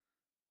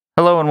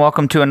Hello and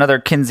welcome to another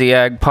Kinsey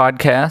Ag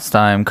podcast.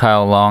 I'm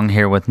Kyle Long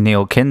here with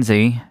Neal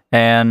Kinsey.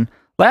 And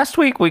last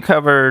week we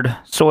covered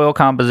soil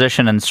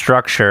composition and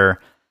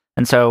structure.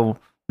 And so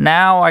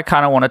now I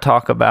kind of want to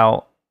talk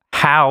about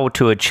how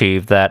to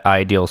achieve that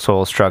ideal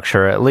soil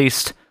structure. At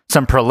least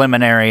some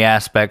preliminary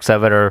aspects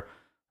of it are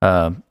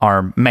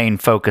our main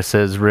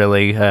focuses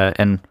really,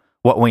 and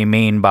what we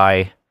mean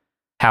by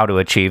how to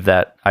achieve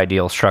that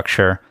ideal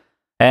structure.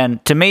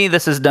 And to me,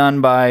 this is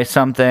done by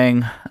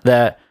something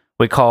that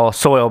we call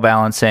soil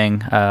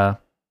balancing.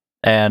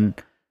 And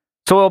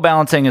soil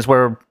balancing is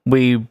where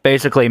we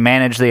basically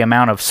manage the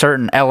amount of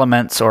certain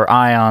elements or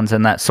ions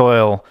in that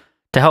soil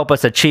to help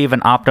us achieve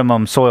an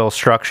optimum soil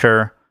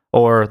structure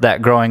or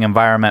that growing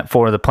environment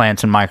for the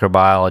plants and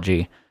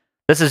microbiology.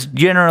 This is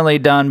generally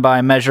done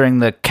by measuring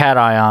the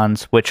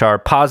cations, which are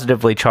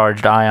positively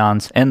charged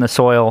ions in the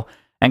soil,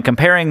 and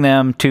comparing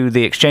them to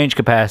the exchange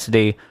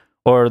capacity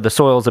or the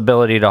soil's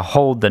ability to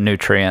hold the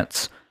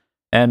nutrients.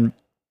 And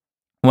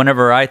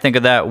whenever I think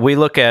of that, we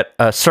look at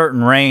a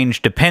certain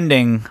range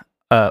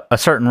a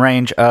certain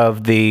range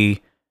of the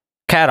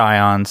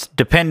cations,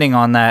 depending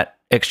on that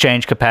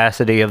exchange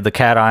capacity of the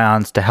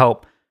cations to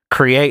help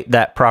create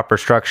that proper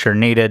structure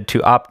needed to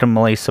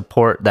optimally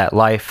support that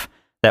life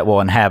that will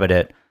inhabit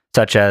it,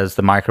 such as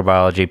the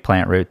microbiology,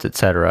 plant roots,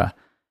 etc.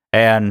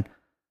 And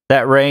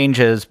that range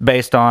is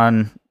based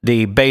on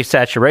the base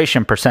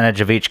saturation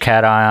percentage of each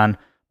cation.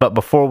 But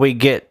before we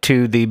get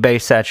to the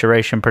base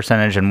saturation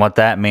percentage and what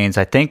that means,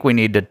 I think we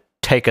need to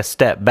take a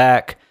step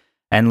back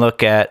and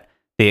look at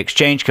the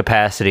exchange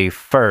capacity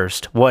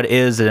first. What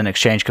is an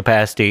exchange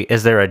capacity?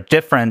 Is there a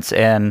difference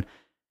in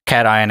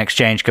cation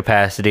exchange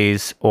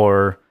capacities,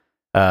 or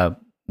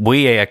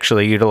we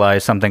actually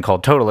utilize something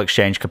called total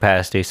exchange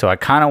capacity? So I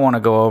kind of want to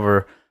go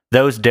over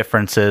those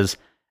differences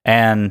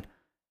and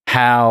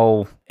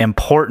how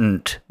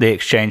important the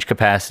exchange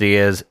capacity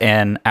is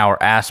in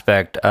our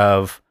aspect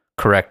of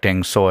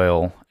correcting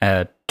soil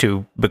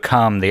to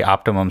become the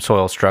optimum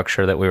soil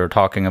structure that we were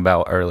talking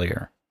about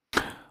earlier.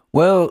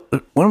 Well,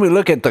 when we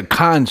look at the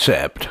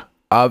concept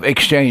of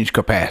exchange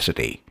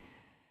capacity,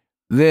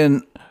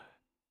 then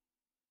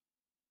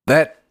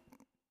that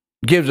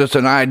gives us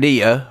an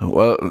idea.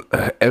 Well,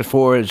 as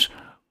far as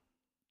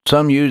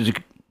some use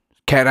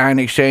cation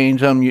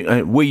exchange,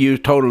 we use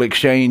total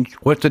exchange.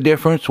 What's the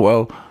difference?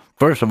 Well,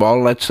 first of all,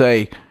 let's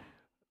say,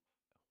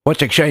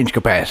 what's exchange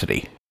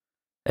capacity?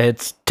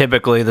 It's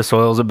typically the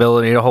soil's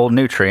ability to hold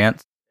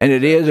nutrients. And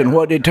it is, and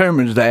what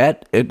determines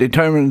that? It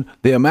determines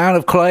the amount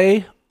of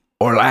clay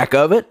or lack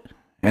of it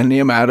and the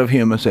amount of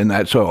humus in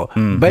that soil.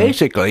 Mm-hmm.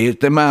 Basically, it's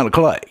the amount of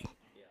clay.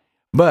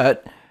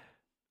 But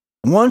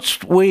once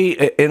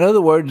in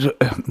other words,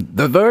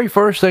 the very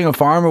first thing a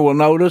farmer will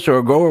notice or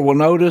a grower will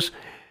notice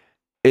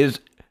is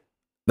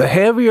the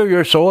heavier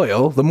your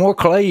soil, the more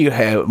clay you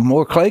have,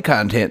 more clay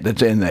content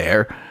that's in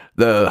there,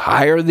 the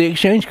higher the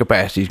exchange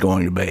capacity is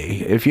going to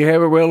be. If you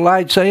have a real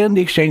light sand,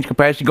 the exchange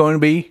capacity is going to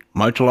be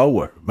much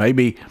lower.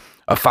 Maybe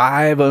a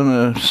 5 on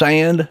a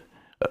sand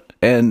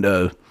and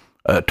a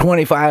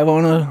 25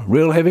 on a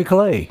real heavy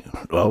clay.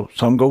 Well,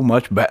 some go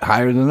much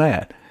higher than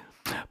that.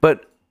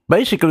 But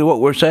basically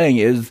what we're saying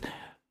is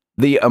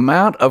the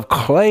amount of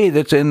clay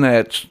that's in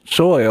that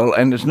soil,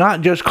 and it's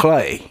not just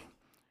clay,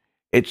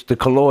 it's the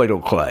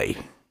colloidal clay.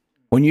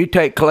 When you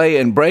take clay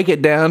and break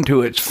it down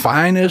to its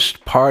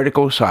finest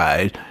particle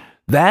size,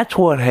 that's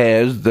what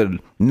has the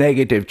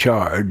negative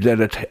charge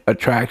that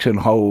attracts and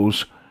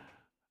holds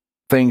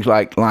things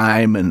like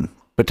lime and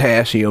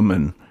potassium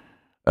and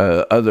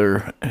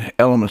other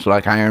elements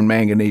like iron,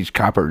 manganese,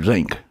 copper,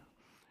 zinc.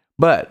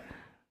 But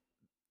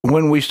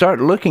when we start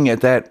looking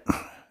at that,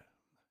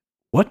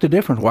 what's the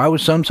difference? Why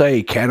would some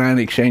say cation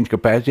exchange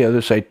capacity,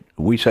 others say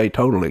we say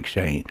total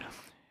exchange?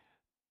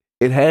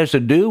 It has to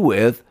do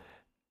with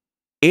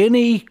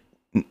any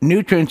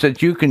nutrients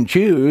that you can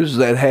choose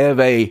that have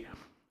a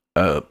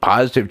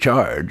positive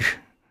charge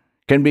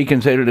can be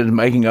considered as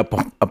making up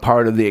a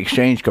part of the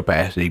exchange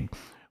capacity.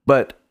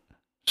 But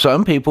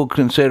some people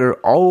consider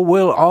all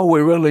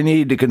we really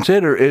need to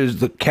consider is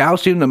the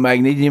calcium, the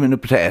magnesium, and the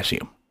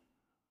potassium.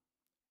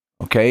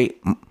 Okay,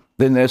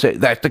 then that's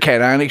the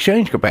cation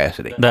exchange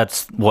capacity.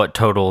 That's what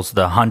totals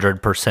the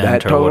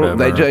 100% or whatever.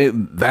 They say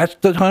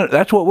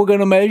that's what we're going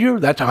to measure.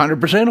 That's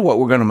 100% of what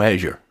we're going to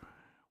measure.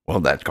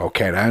 Well, that's called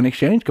cation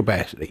exchange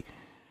capacity.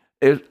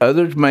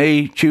 Others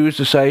may choose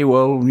to say,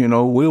 well,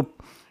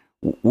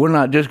 we're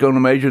not just going to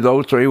measure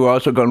those three. We're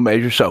also going to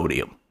measure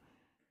sodium,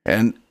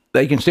 and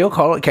they can still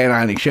call it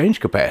cation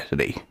exchange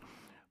capacity.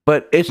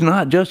 But it's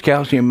not just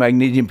calcium,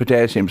 magnesium,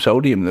 potassium,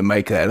 sodium that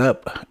make that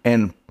up,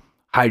 and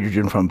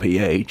hydrogen from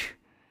pH.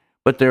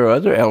 But there are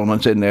other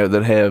elements in there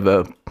that have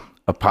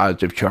a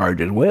positive charge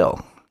as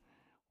well.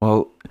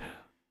 Well,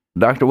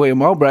 Dr.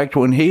 William Albrecht,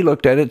 when he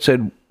looked at it,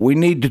 said we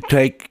need to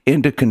take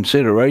into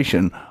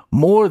consideration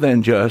more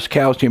than just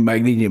calcium,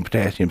 magnesium,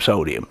 potassium,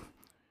 sodium.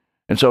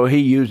 And so he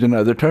used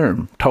another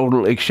term,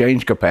 total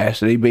exchange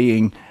capacity,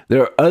 being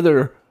there are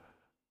other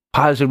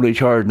positively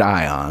charged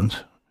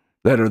ions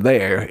that are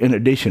there in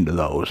addition to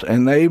those.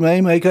 And they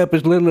may make up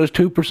as little as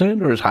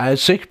 2% or as high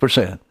as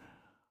 6%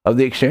 of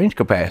the exchange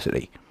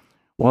capacity.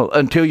 Well,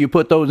 until you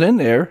put those in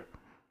there,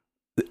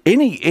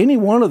 any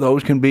one of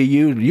those can be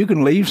used. You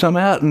can leave some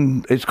out,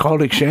 and it's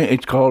called exchange.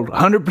 It's called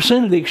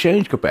 100% of the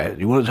exchange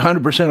capacity. Well, it's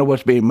 100% of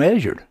what's being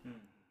measured.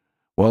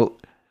 Well,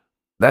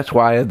 that's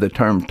why the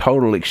term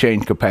total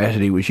exchange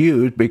capacity was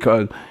used,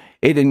 because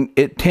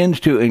it tends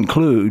to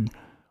include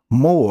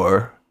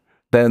more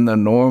than the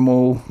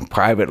normal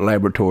private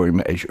laboratory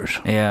measures.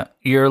 Yeah,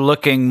 you're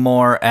looking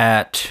more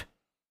at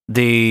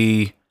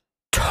the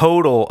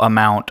total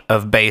amount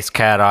of base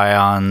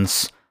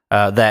cations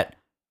that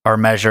are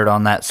measured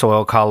on that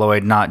soil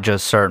colloid, not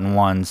just certain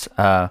ones.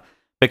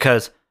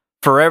 Because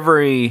for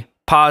every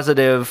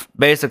positive,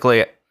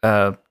 basically,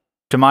 to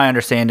my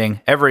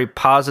understanding, every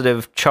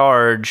positive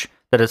charge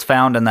that is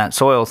found in that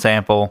soil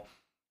sample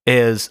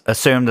is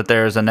assumed that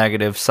there is a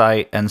negative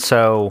site, and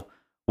so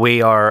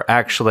we are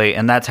actually,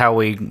 and that's how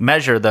we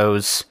measure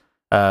those,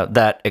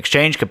 that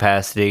exchange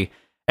capacity.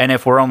 And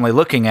if we're only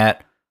looking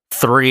at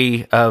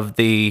 3 of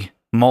the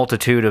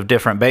multitude of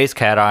different base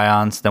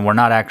cations, then we're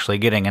not actually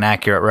getting an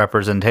accurate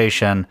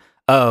representation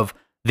of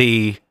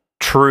the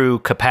true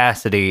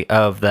capacity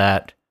of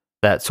that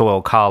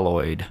soil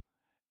colloid.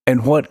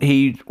 And what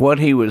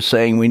he was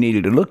saying we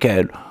needed to look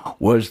at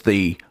was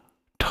the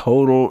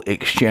total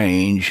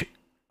exchange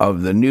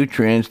of the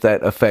nutrients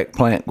that affect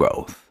plant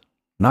growth.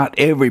 Not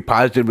every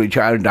positively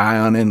charged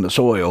ion in the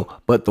soil,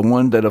 but the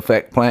ones that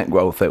affect plant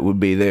growth that would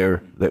be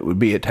there, that would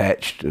be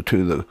attached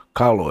to the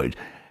colloids.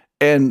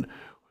 And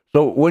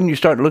so when you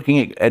start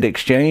looking at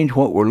exchange,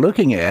 what we're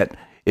looking at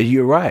is,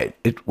 you're right,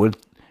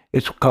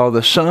 it's called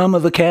the sum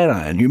of the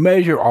cation. You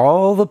measure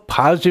all the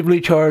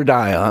positively charged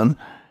ion,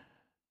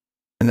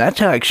 and that's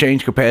how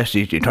exchange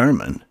capacity is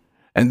determined.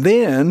 And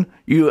then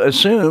you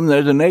assume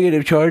there's a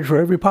negative charge for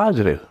every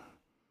positive.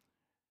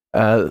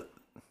 The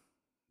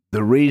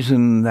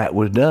reason that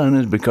was done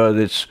is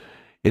because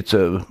it's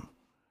a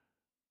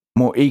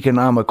more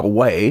economical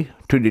way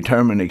to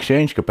determine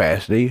exchange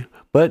capacity,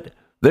 but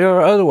there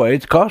are other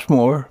ways. It costs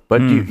more, but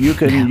you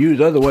can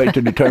use other ways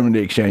to determine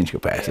the exchange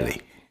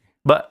capacity.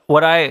 But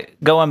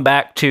going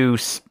back to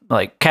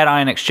like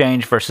cation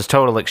exchange versus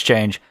total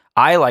exchange,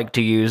 I like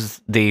to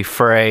use the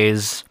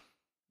phrase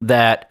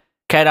that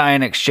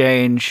cation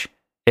exchange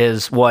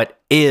is what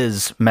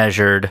is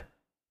measured.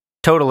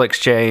 Total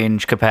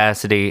exchange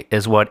capacity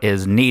is what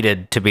is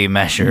needed to be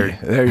measured.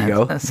 There you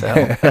go.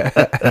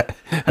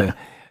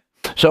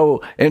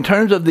 So in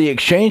terms of the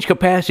exchange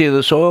capacity of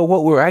the soil,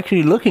 what we're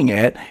actually looking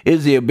at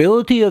is the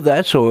ability of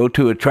that soil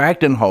to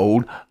attract and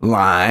hold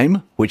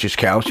lime, which is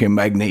calcium,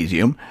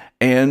 magnesium,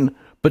 and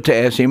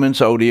potassium and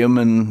sodium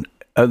and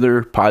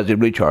other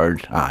positively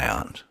charged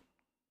ions.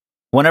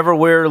 Whenever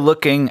we're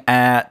looking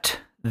at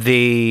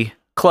the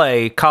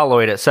clay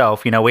colloid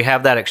itself, we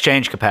have that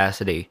exchange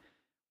capacity.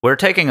 We're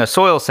taking a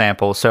soil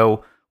sample,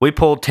 so we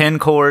pulled 10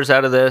 cores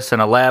out of this,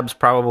 and a lab's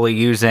probably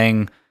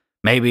using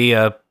maybe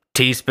a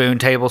teaspoon,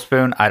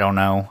 tablespoon. I don't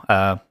know.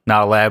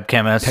 Not a lab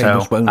chemist,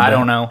 so I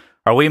don't know.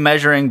 Are we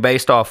measuring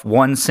based off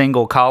one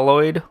single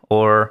colloid,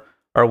 or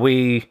are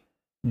we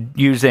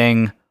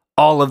using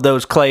all of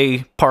those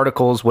clay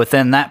particles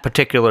within that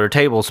particular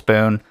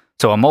tablespoon,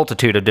 so a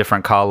multitude of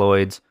different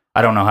colloids?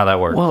 I don't know how that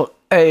works. Well,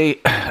 a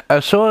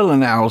soil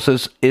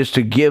analysis is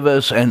to give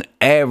us an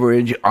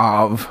average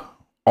of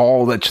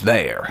all that's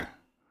there.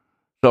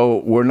 So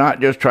we're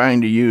not just trying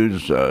to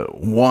use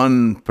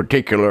one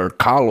particular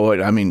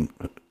colloid. I mean,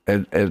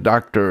 as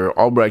Dr.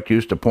 Albrecht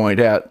used to point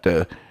out,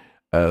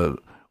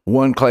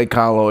 one clay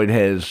colloid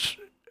has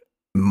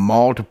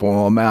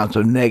multiple amounts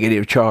of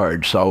negative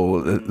charge.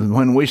 So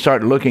when we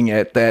start looking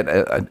at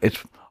that,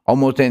 it's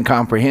almost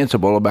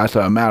incomprehensible about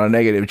the amount of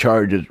negative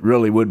charge that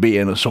really would be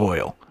in a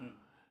soil.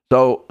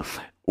 So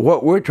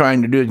what we're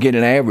trying to do is get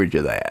an average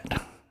of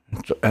that.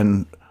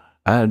 And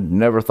I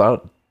never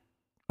thought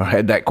or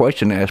had that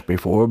question asked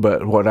before,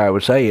 but what I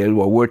would say is,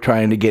 well, we're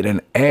trying to get an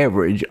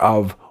average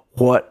of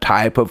what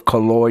type of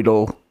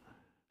colloidal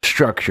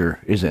structure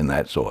is in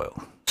that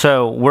soil.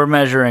 So we're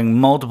measuring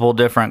multiple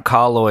different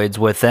colloids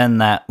within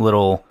that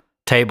little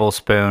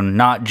tablespoon,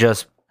 not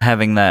just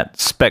having that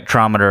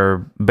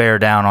spectrometer bear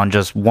down on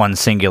just one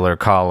singular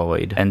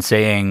colloid and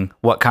seeing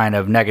what kind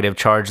of negative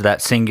charge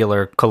that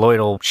singular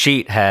colloidal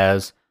sheet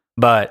has,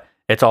 but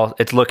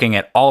it's looking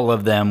at all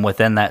of them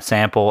within that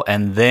sample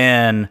and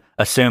then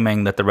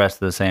assuming that the rest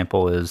of the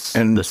sample is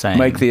the same.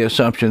 Make the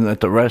assumption that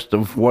the rest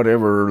of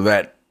whatever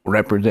that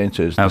represents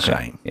is the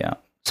same. Yeah.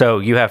 So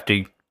you have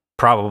to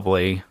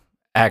probably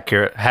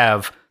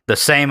have the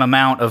same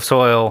amount of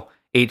soil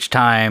each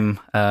time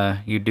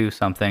you do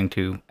something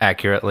to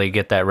accurately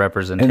get that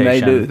representation. And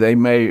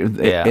they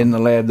do. In the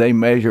lab, they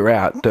measure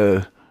out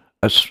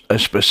a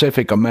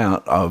specific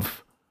amount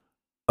of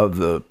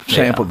the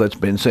sample that's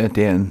been sent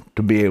in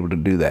to be able to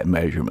do that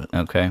measurement.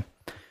 Okay.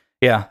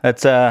 Yeah,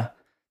 that's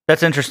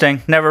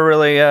interesting. Never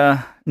really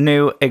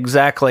knew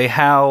exactly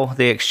how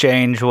the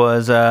exchange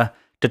was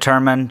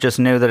determined. Just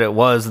knew that it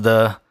was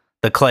the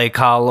clay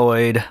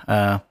colloid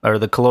or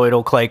the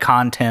colloidal clay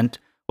content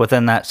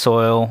within that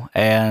soil,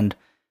 and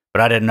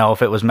but I didn't know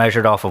if it was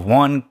measured off of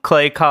one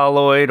clay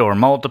colloid or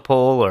multiple,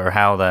 or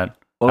how that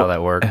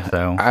works.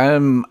 So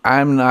I'm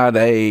not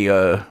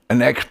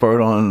an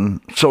expert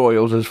on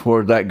soils as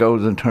far as that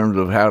goes in terms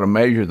of how to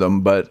measure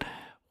them, but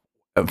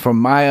from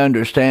my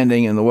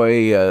understanding and the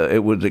way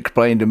it was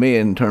explained to me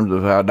in terms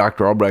of how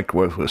Dr. Albrecht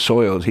works with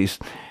soils,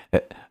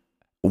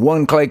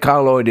 one clay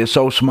colloid is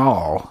so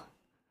small,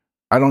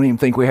 I don't even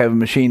think we have a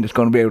machine that's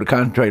going to be able to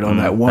concentrate on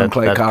that one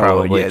clay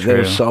colloid yet.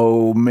 There's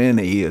so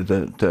many.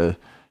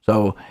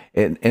 So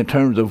in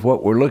terms of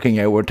what we're looking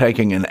at, we're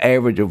taking an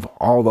average of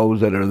all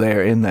those that are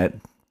there in that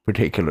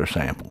particular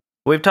sample.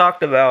 We've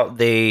talked about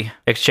the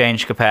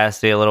exchange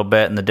capacity a little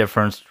bit and the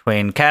difference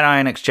between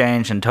cation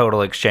exchange and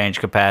total exchange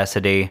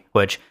capacity,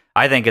 which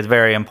I think is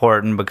very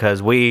important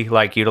because we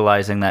like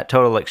utilizing that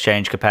total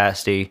exchange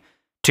capacity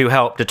to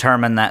help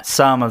determine that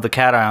sum of the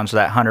cations,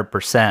 that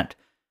 100%,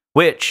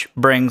 which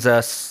brings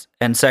us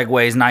and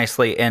segues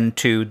nicely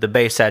into the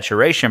base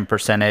saturation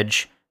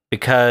percentage,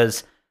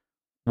 because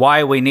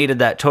why we needed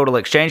that total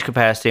exchange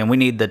capacity and we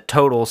need the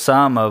total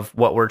sum of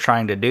what we're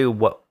trying to do,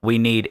 what we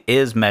need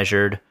is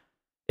measured,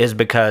 is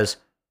because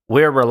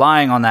we're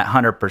relying on that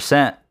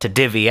 100% to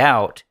divvy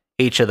out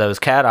each of those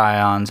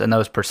cations and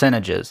those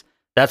percentages.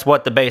 That's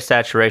what the base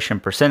saturation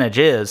percentage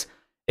is.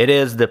 It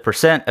is the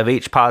percent of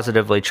each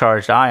positively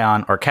charged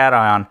ion or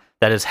cation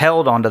that is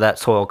held onto that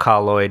soil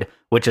colloid,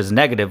 which is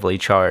negatively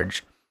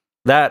charged.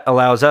 That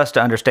allows us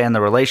to understand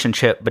the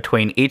relationship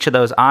between each of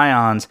those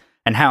ions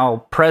and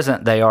how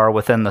present they are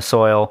within the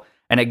soil,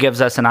 and it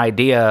gives us an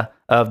idea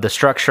of the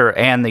structure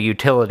and the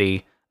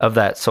utility of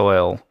that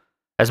soil.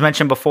 As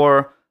mentioned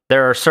before,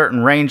 there are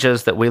certain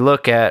ranges that we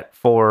look at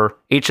for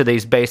each of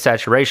these base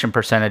saturation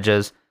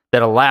percentages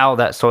that allow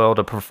that soil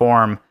to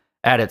perform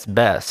at its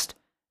best.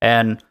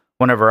 And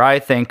whenever I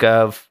think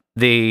of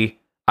the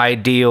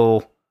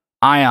ideal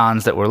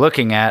ions that we're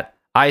looking at,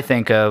 I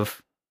think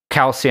of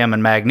calcium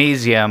and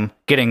magnesium.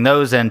 Getting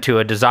those into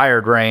a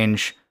desired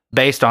range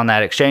based on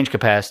that exchange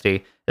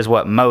capacity is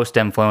what most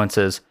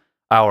influences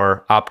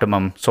our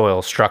optimum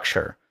soil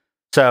structure.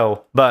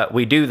 So, but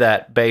we do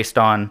that based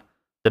on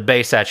the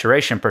base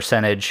saturation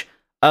percentage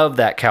of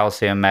that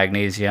calcium,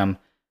 magnesium,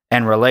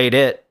 and relate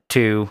it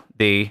to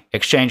the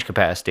exchange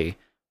capacity.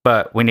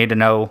 But we need to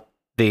know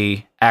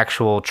the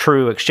actual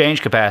true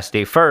exchange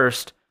capacity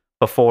first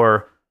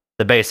before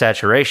the base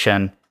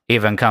saturation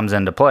even comes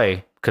into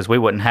play, because we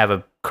wouldn't have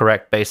a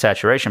correct base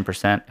saturation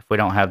percent if we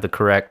don't have the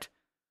correct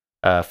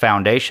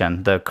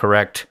foundation, the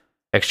correct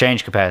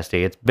exchange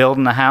capacity. It's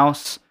building the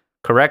house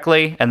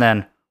correctly, and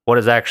then what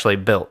is actually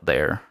built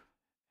there.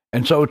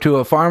 And so to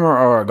a farmer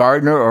or a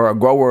gardener or a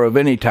grower of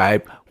any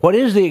type, what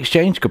is the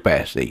exchange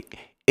capacity?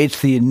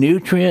 It's the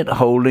nutrient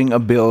holding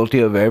ability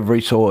of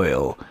every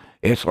soil.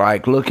 It's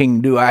like looking,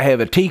 do I have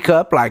a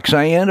teacup like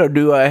sand, or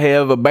do I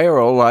have a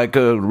barrel like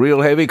a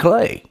real heavy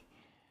clay?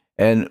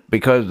 And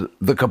because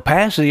the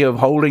capacity of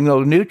holding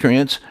those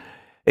nutrients,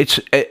 it's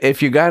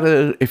if you got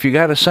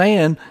a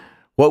sand,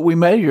 what we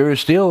measure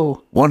is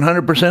still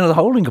 100% of the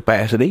holding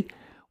capacity.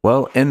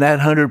 Well, in that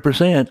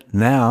 100%,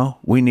 now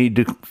we need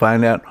to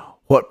find out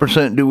what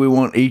percent do we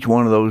want each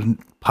one of those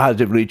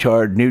positively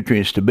charged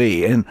nutrients to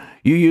be. And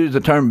you use the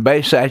term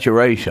base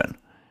saturation,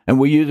 and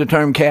we use the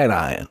term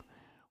cation.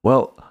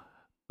 Well,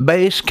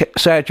 base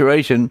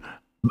saturation,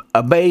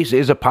 a base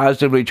is a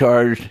positively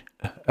charged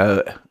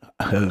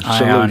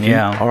solution,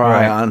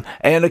 ion,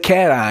 and a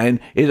cation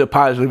is a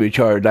positively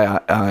charged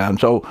ion.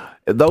 So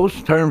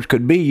those terms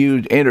could be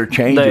used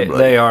interchangeably.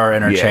 They are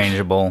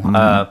interchangeable. Yes.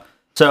 Mm-hmm.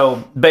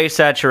 So base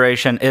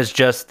saturation is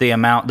just the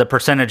amount, the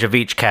percentage of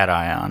each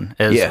cation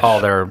is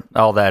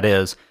all that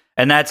is.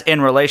 And that's in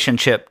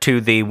relationship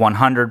to the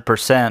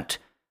 100%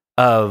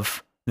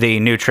 of the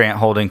nutrient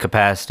holding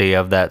capacity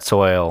of that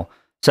soil.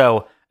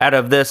 So out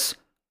of this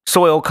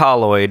soil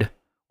colloid,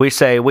 we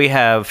say we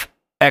have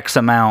X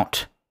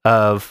amount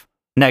of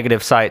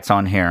negative sites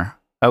on here.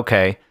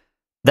 Okay.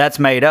 That's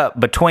made up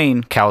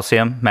between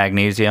calcium,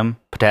 magnesium,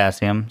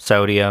 potassium,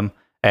 sodium,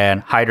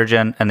 and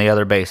hydrogen and the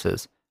other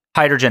bases.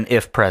 Hydrogen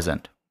if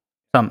present.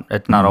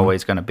 It's not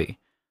always going to be.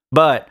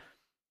 But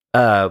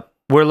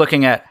we're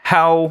looking at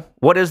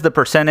what is the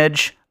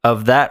percentage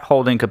of that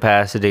holding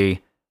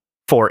capacity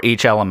for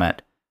each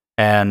element.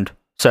 And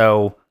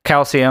so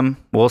calcium,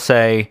 we'll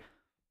say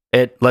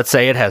let's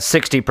say it has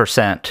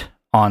 60%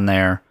 on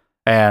there,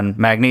 and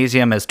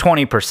magnesium is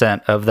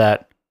 20% of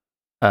that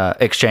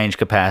exchange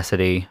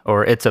capacity,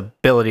 or its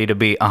ability to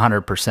be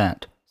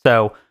 100%.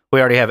 So we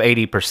already have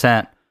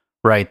 80%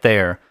 right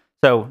there.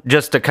 So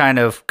just to kind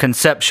of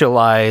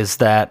conceptualize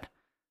that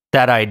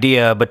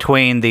idea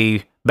between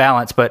the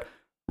balance, but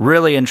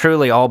really and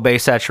truly all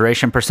base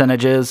saturation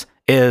percentages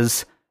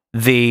is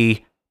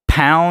the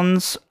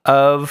pounds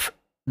of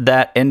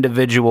that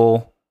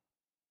individual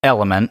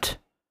element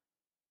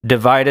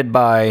divided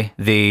by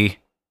the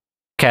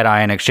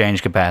cation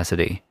exchange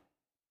capacity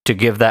to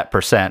give that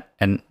percent,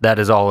 and that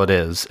is all it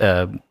is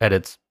at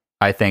its,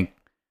 I think,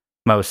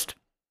 most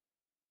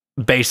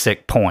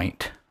basic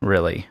point,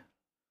 really.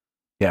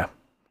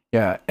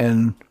 Yeah.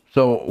 And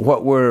so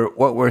what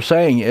we're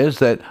saying is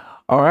that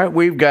All right,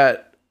 we've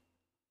got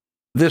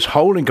this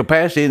holding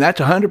capacity, and that's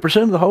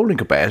 100% of the holding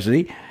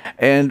capacity,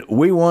 and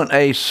we want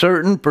a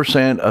certain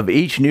percent of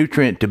each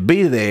nutrient to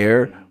be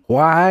there.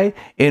 Why?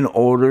 In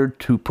order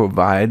to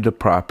provide the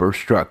proper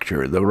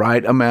structure, the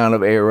right amount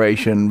of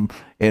aeration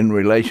in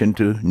relation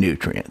to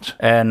nutrients.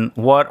 And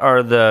what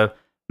are the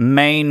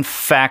main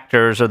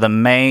factors or the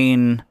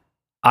main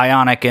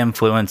ionic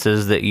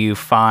influences that you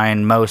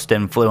find most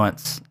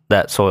influence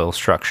that soil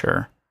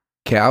structure?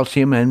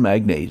 Calcium and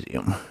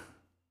magnesium.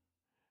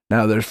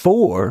 Now, there's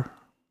 4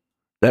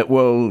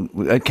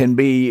 that can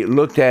be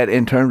looked at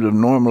in terms of,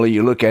 normally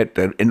you look at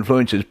the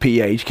influences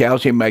pH,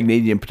 calcium,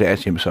 magnesium,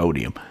 potassium,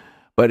 sodium.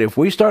 But if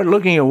we start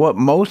looking at what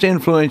most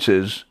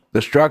influences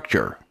the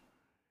structure,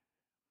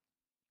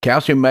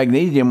 calcium,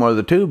 magnesium are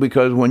the 2,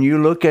 because when you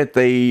look at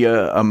the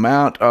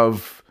amount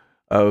of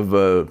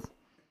the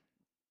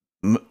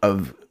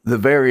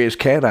various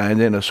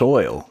cations in a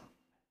soil,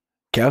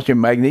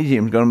 calcium,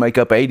 magnesium is going to make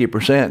up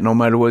 80%, no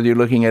matter whether you're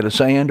looking at a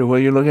sand or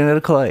whether you're looking at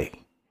a clay.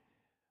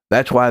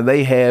 That's why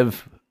they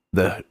have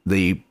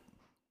they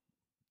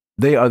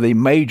are the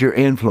major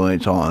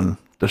influence on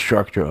the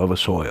structure of a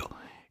soil.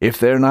 If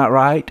they're not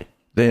right,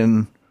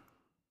 then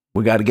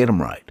we got to get them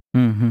right.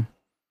 Mm-hmm.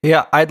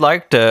 Yeah, I'd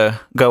like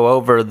to go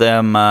over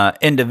them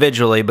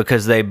individually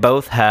because they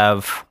both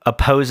have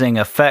opposing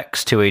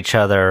effects to each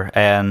other,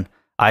 and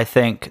I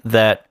think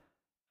that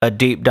a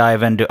deep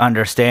dive into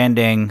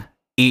understanding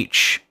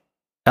each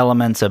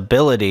element's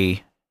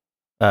ability,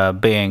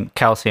 being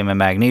calcium and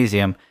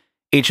magnesium,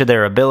 each of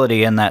their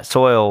ability in that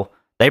soil,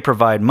 they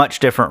provide much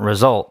different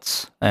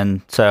results.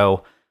 And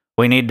so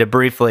we need to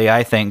briefly,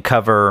 I think,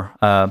 cover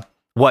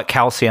what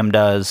calcium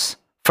does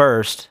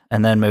first,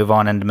 and then move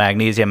on into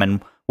magnesium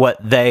and what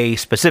they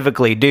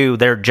specifically do,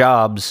 their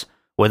jobs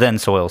within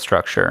soil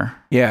structure.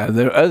 Yeah,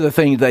 there are other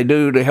things they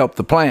do to help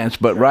the plants,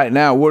 but right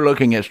now we're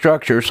looking at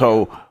structure.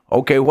 So,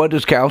 okay, what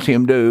does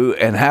calcium do,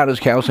 and how does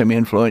calcium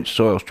influence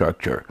soil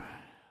structure?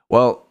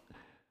 Well,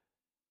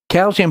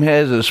 calcium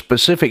has a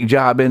specific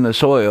job in the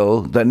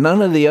soil that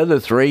none of the other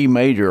 3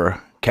 major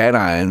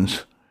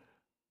cations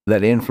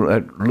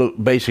that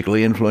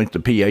basically influence the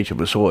pH of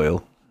the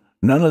soil,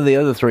 none of the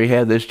other 3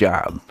 have this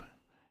job.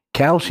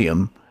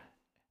 Calcium,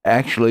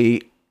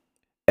 actually,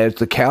 as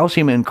the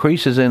calcium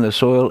increases in the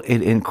soil,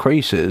 it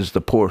increases the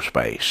pore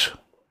space.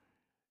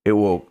 It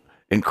will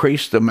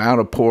increase the amount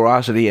of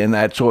porosity in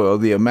that soil,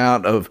 the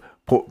amount of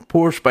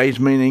pore space,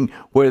 meaning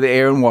where the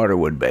air and water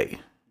would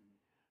be.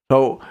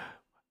 So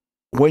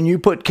when you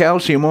put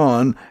calcium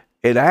on,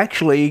 it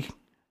actually,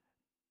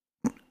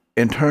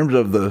 in terms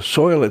of the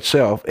soil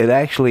itself, it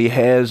actually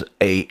has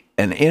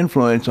an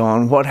influence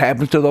on what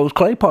happens to those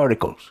clay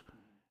particles.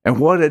 And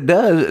what it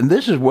does, and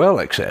this is well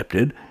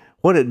accepted,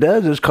 what it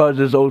does is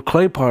causes those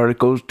clay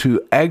particles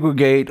to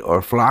aggregate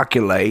or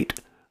flocculate.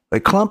 They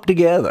clump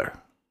together.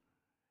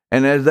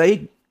 And as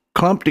they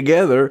clump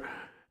together,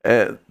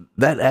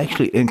 that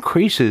actually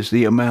increases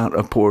the amount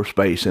of pore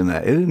space in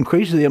that. It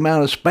increases the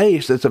amount of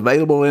space that's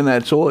available in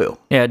that soil.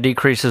 Yeah, it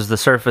decreases the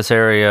surface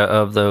area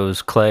of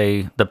those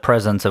clay, the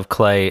presence of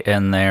clay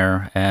in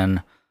there,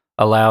 and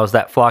allows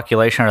that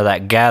flocculation or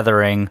that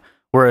gathering.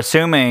 We're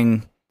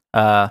assuming,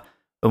 and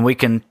we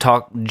can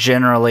talk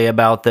generally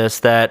about this,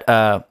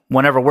 that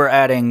whenever we're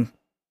adding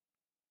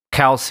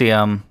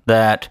calcium,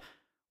 that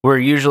we're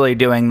usually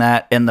doing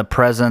that in the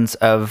presence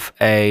of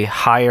a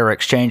higher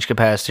exchange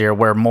capacity, or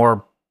where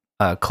more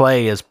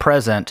clay is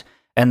present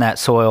in that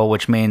soil,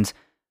 which means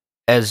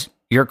as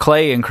your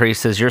clay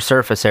increases, your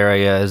surface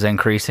area is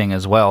increasing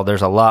as well.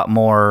 There's a lot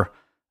more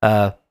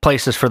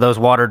places for those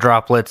water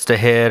droplets to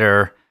hit,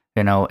 or,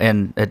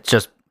 and it's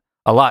just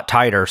a lot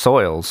tighter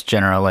soils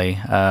generally.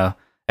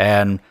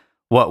 And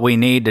what we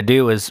need to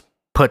do is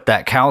put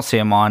that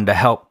calcium on to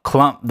help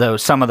clump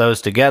some of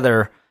those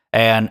together.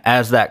 And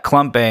as that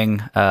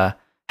clumping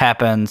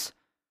happens,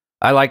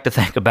 I like to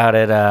think about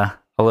it a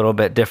little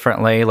bit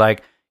differently.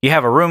 Like, you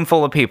have a room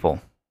full of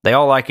people. They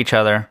all like each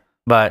other,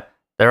 but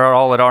they're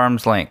all at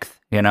arm's length,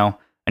 and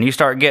you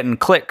start getting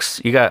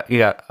cliques. You got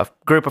a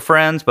group of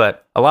friends,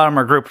 but a lot of them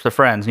are groups of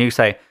friends. And you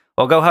say,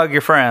 well, go hug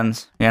your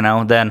friends, then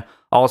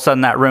all of a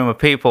sudden that room of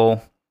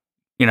people,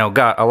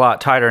 got a lot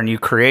tighter, and you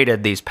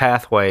created these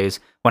pathways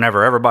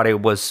whenever everybody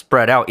was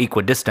spread out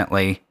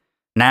equidistantly.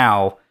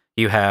 Now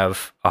you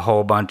have a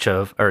whole bunch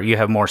you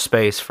have more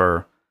space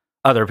for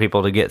other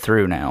people to get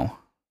through now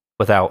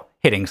without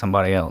hitting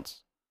somebody else.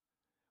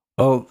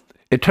 Well,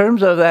 in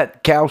terms of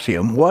that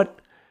calcium, what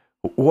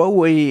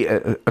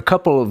a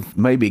couple of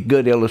maybe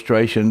good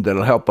illustrations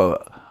that'll help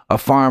a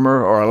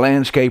farmer or a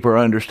landscaper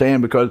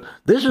understand, because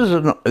this is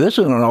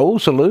an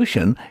old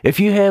solution. If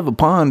you have a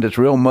pond that's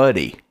real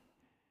muddy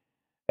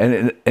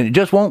and it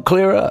just won't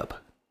clear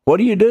up, what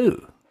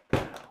do?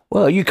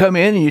 Well, you come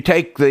in and you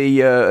take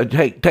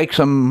take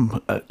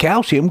some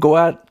calcium, go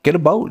out, get a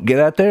boat, get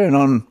out there, and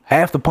on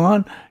half the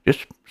pond,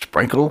 just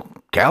sprinkle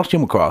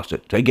calcium across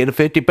it. They get a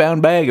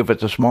 50-pound bag if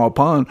it's a small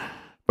pond.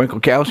 Sprinkle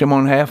calcium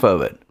on half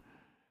of it.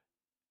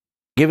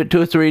 Give it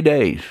 2 or 3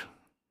 days.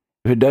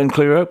 If it doesn't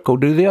clear up, go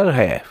do the other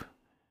half.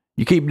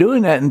 You keep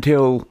doing that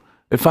until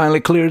it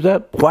finally clears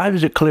up. Why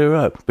does it clear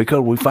up?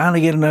 Because we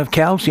finally get enough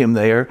calcium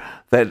there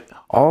that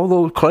all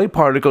those clay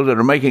particles that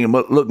are making it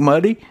look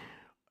muddy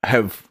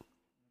have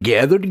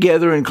gathered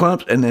together in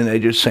clumps, and then they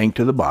just sink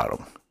to the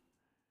bottom.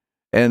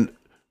 And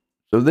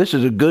so this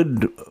is a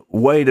good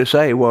way to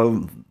say,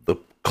 well, the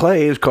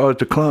clay has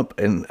caused a clump,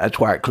 and that's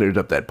why it clears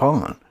up that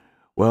pond.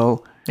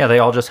 Well, yeah, they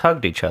all just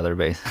hugged each other,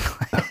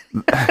 basically.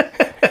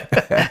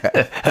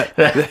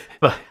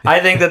 I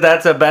think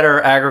that's a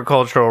better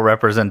agricultural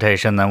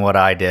representation than what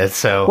I did,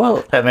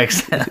 so that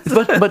makes sense.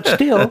 but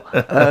still,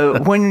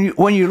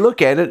 when you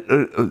look at it,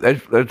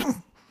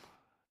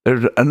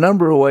 there's a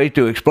number of ways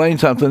to explain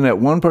something that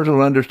one person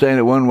will understand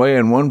it one way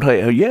and one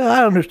place. Yeah,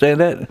 I understand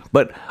that.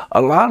 But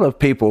a lot of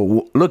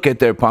people look at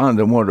their ponds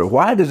and wonder,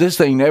 why does this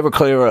thing never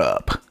clear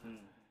up?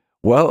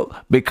 Well,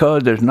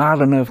 because there's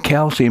not enough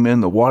calcium in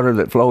the water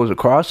that flows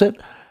across it,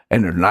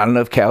 and there's not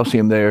enough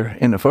calcium there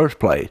in the first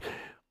place.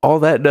 All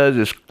that does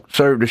is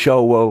serve to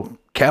show, well,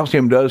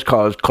 calcium does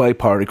cause clay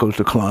particles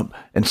to clump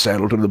and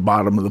settle to the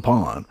bottom of the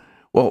pond.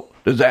 Well,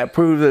 does that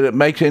prove that it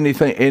makes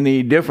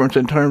any difference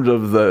in terms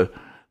of the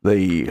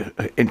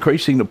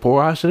increasing the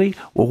porosity?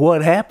 Well,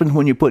 what happens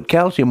when you put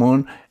calcium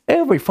on?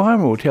 Every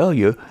farmer will tell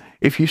you,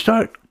 if you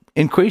start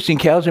increasing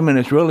calcium and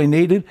it's really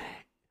needed,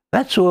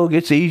 that soil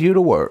gets easier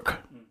to work.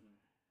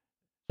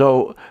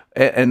 So,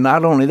 and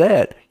not only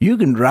that, you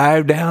can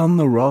drive down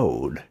the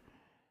road,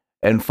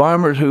 and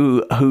farmers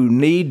who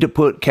need to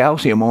put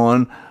calcium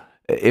on,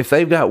 if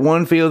they've got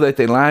one field that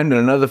they limed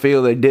and another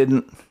field they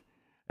didn't,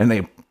 and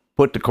they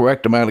put the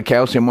correct amount of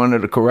calcium on it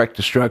to correct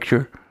the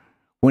structure,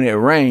 when it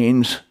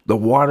rains, the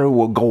water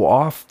will go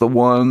off the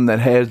one that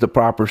has the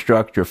proper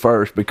structure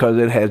first because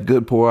it has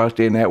good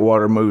porosity and that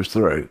water moves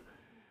through.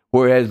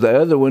 Whereas the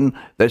other one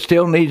that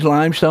still needs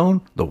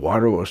limestone, the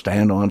water will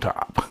stand on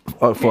top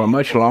for a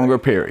much longer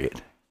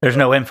period. There's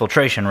no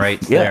infiltration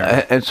rate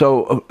there. And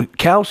so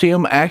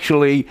calcium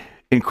actually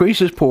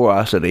increases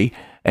porosity,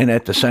 and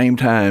at the same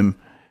time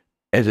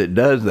as it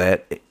does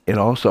that, it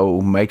also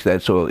makes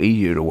that soil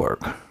easier to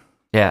work.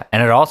 Yeah,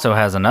 and it also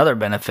has another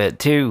benefit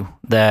too,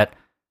 that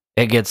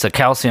it gets a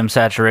calcium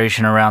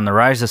saturation around the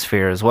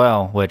rhizosphere as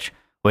well, which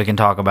we can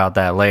talk about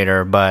that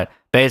later. But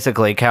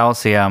basically,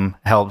 calcium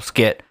helps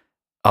get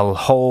a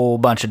whole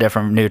bunch of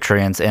different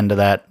nutrients into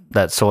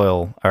that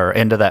soil or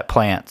into that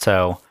plant.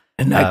 So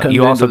and that comes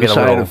you also into get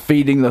the a little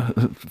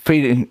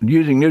feeding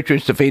using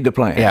nutrients to feed the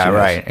plants. Yeah, yes.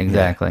 Right,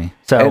 exactly. Yeah.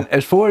 So and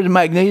as far as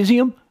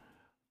magnesium,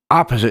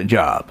 opposite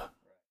job.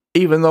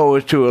 Even though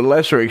it's to a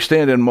lesser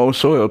extent in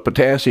most soil,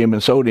 potassium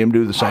and sodium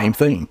do the same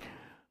thing.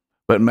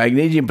 But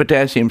magnesium,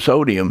 potassium,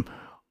 sodium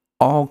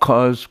all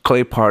cause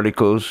clay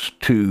particles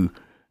to,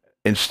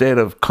 instead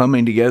of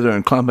coming together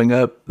and clumping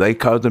up, they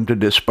cause them to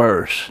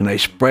disperse, and they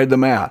spread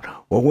them out.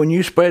 Well, when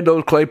you spread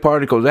those clay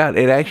particles out,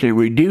 it actually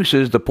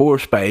reduces the pore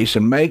space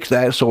and makes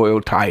that soil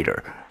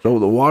tighter. So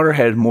the water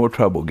has more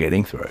trouble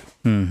getting through.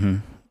 Mm-hmm.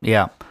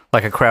 Yeah,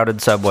 like a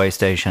crowded subway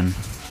station.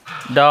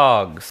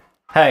 Dogs.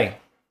 Hey,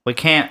 we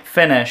can't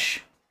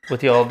finish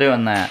with y'all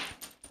doing that.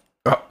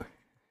 Oh,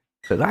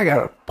 because I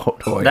got a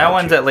toy. That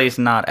one's at least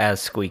not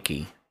as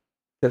squeaky.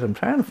 Because I'm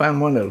trying to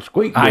find one that'll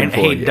squeak good for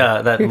you. He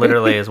does. That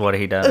literally is what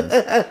he does.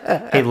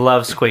 He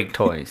loves squeak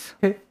toys.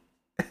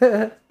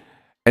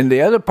 And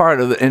the other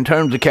part of in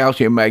terms of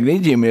calcium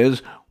magnesium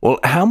is, well,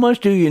 how much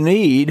do you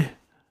need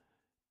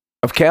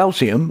of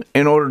calcium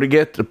in order to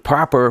get the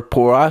proper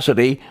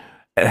porosity,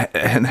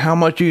 and how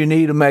much do you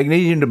need of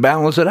magnesium to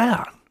balance it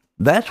out?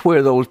 That's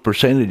where those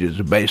percentages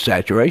of base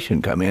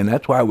saturation come in.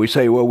 That's why we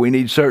say, well, we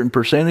need certain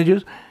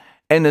percentages.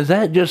 And is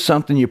that just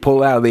something you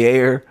pull out of the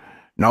air?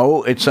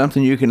 No, it's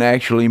something you can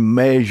actually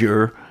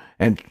measure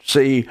and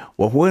see,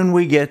 well, when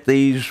we get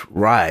these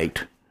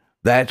right,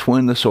 that's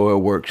when the soil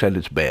works at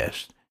its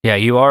best. Yeah,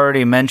 you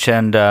already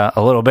mentioned a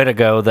little bit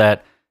ago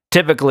that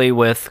typically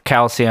with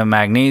calcium,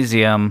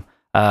 magnesium,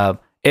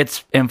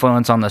 its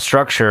influence on the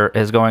structure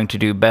is going to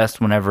do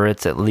best whenever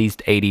it's at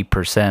least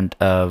 80%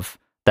 of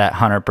that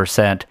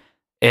 100%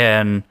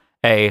 in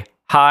a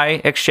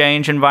high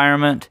exchange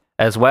environment,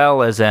 as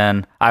well as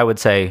in, I would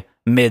say,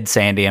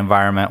 mid-sandy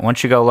environment.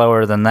 Once you go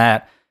lower than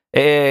that,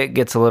 it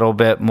gets a little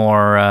bit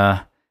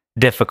more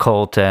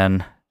difficult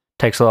and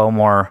takes a little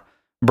more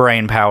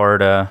brain power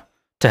to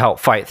help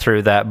fight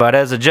through that. But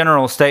as a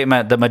general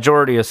statement, the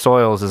majority of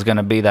soils is going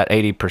to be that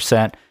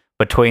 80%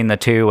 between the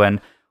two, and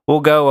we'll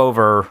go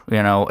over,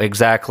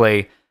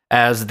 exactly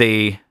as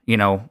the,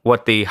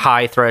 what the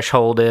high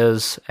threshold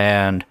is,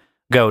 and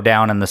go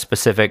down in the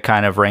specific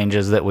kind of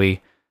ranges that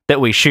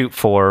we shoot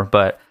for.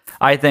 But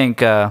I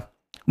think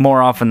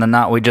more often than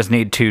not, we just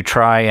need to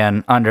try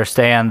and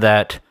understand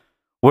that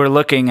we're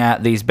looking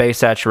at these base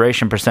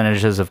saturation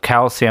percentages of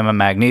calcium and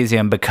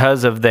magnesium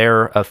because of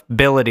their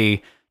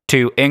ability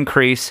to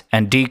increase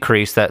and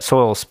decrease that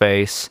soil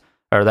space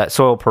or that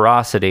soil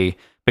porosity.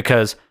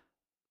 Because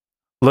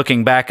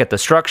looking back at the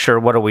structure,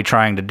 what are we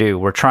trying to do?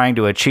 We're trying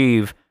to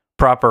achieve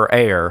proper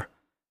air.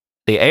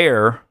 The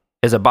air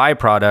is a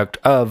byproduct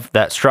of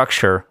that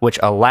structure, which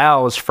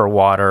allows for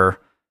water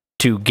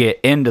to get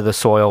into the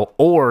soil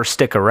or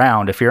stick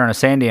around. If you're in a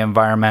sandy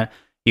environment,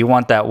 you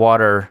want that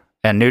water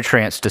and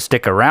nutrients to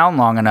stick around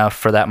long enough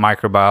for that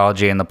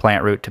microbiology and the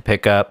plant root to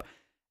pick up.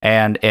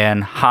 And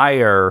in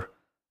higher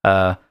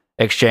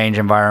exchange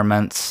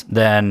environments,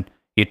 then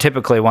you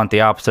typically want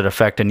the opposite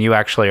effect, and you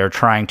actually are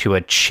trying to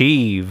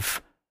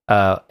achieve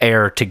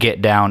air to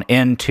get down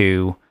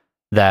into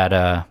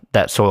that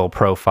soil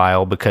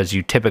profile because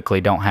you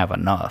typically don't have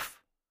enough.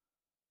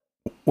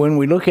 When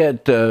we look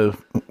at the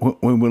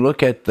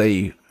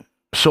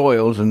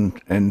soils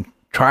and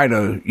try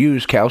to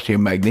use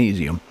calcium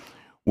magnesium,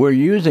 we're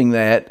using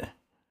that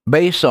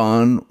based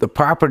on the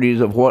properties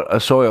of what a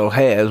soil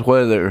has,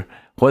 whether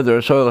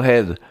a soil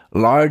has a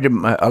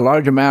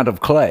large amount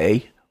of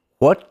clay.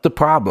 What's the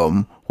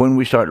problem when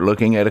we start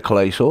looking at a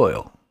clay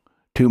soil?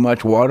 Too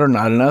much water,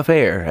 not enough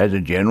air, as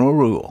a general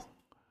rule.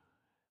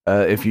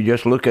 If you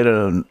just look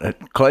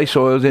at clay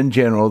soils in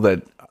general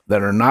that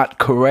are not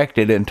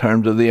corrected in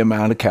terms of the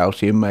amount of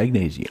calcium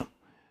magnesium.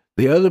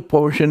 The other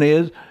portion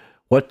is,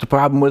 what's the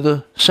problem with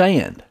the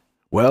sand?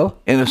 Well,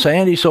 in a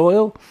sandy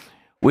soil,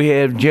 we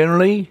have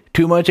generally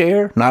too much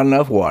air, not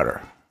enough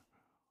water.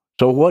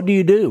 So what do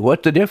you do?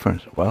 What's the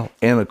difference? Well,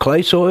 in a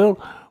clay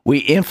soil,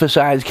 we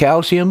emphasize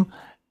calcium,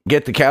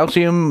 get the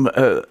calcium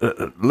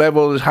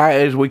level as high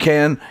as we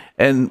can,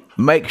 and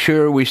make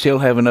sure we still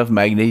have enough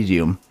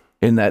magnesium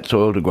in that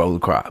soil to grow the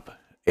crop.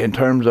 In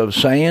terms of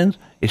sands,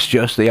 it's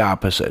just the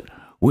opposite.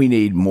 We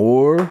need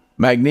more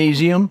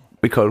magnesium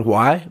because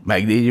why?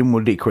 Magnesium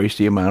will decrease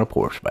the amount of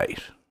pore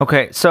space.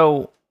 Okay,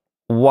 so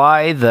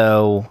why,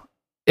 though,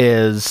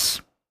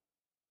 is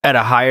at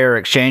a higher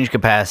exchange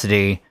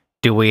capacity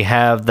do we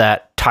have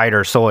that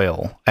tighter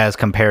soil as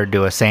compared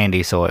to a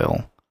sandy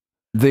soil?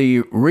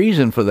 The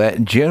reason for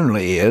that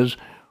generally is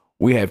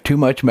we have too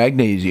much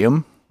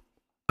magnesium,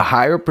 a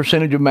higher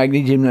percentage of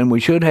magnesium than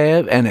we should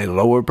have, and a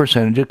lower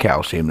percentage of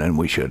calcium than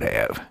we should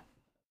have.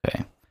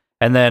 Okay.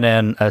 And then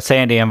in a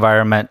sandy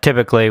environment,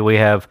 typically we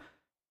have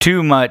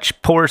too much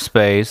pore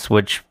space,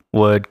 which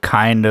would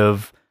kind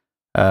of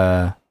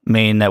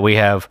mean that we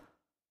have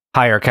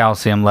higher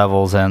calcium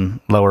levels and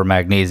lower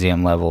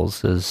magnesium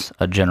levels is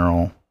a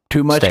general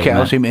too much statement.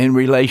 Calcium in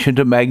relation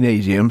to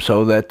magnesium,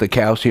 so that the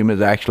calcium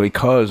is actually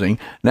causing.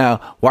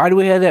 Now, why do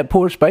we have that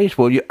pore space?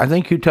 Well, I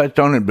think you touched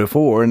on it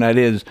before, and that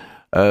is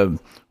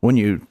when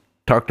you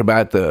talked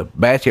about the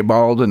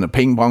basketballs and the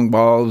ping pong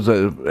balls,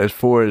 as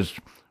far as,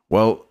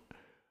 well,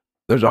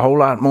 there's a whole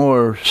lot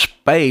more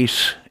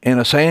space in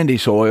a sandy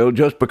soil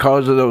just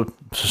because of the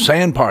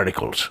sand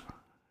particles.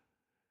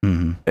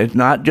 Mm-hmm. It's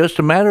not just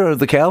a matter of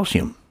the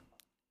calcium.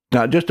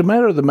 Not just a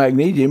matter of the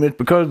magnesium, it's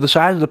because of the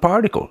size of the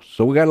particles.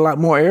 So we got a lot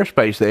more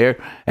airspace there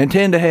and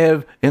tend to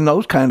have, in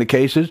those kind of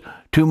cases,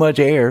 too much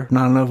air,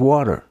 not enough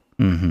water.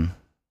 Mm-hmm.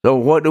 So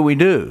what do we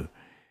do?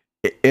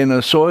 In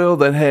a soil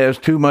that has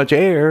too much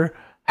air,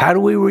 how do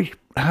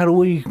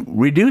we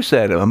reduce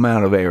that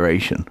amount of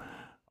aeration?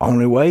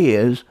 Only way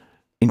is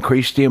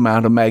increase the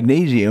amount of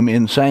magnesium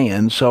in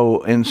sand.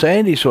 So in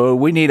sandy soil,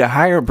 we need a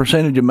higher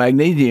percentage of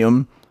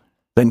magnesium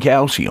than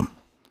calcium.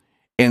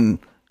 In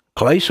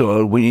clay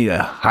soil, we need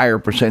a higher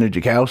percentage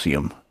of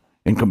calcium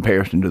in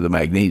comparison to the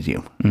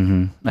magnesium.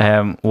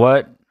 Mm-hmm.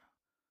 What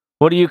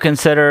do you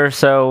consider?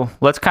 So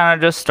let's kind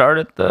of just start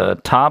at the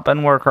top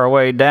and work our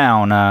way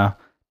down.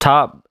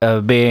 Top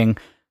being,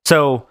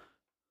 so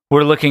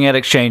we're looking at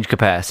exchange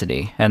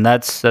capacity, and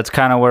that's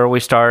kind of where we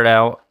start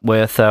out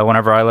with.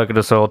 Whenever I look at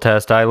a soil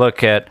test, I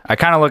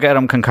kind of look at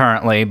them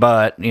concurrently,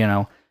 but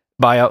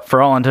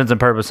for all intents and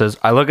purposes,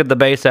 I look at the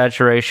base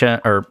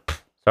saturation,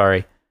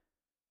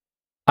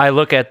 I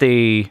look at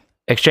the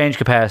exchange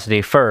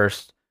capacity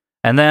first,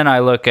 and then I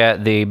look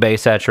at the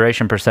base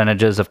saturation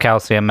percentages of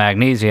calcium,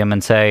 magnesium,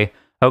 and say,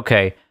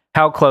 okay,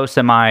 how close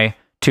am I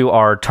to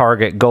our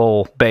target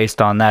goal based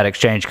on that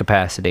exchange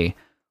capacity?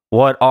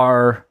 What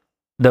are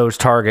those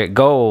target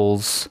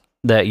goals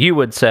that you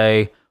would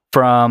say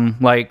from,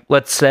 like,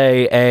 let's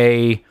say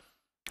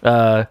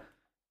a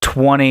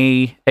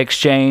 20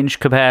 exchange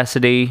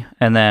capacity,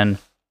 and then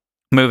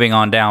moving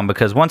on down?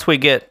 Because once we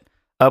get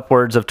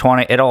upwards of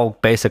 20, it all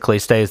basically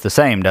stays the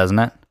same, doesn't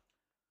it?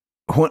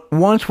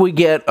 Once we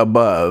get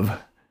above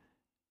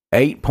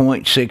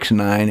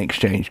 8.69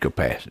 exchange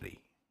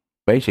capacity,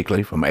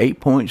 basically from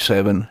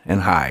 8.7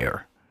 and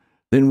higher,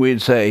 then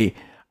we'd say,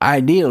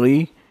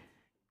 ideally,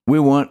 we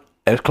want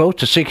as close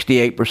to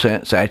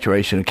 68%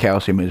 saturation of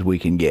calcium as we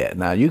can get.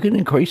 Now, you can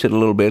increase it a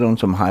little bit on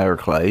some higher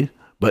clays,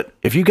 but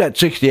if you got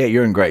 68,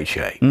 you're in great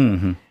shape.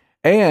 Mm-hmm.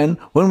 And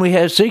when we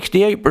have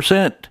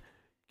 68%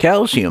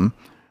 calcium,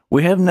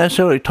 we haven't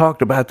necessarily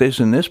talked about this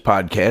in this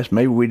podcast,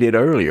 maybe we did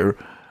earlier,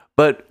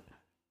 but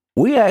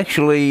we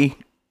actually,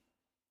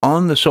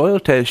 on the soil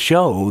test,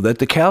 show that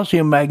the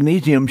calcium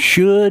magnesium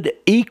should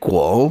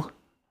equal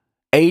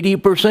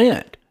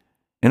 80%.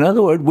 In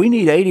other words, we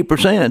need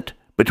 80%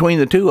 between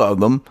the two of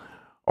them,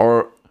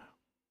 or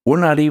we're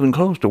not even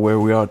close to where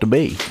we ought to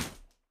be.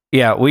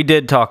 Yeah, we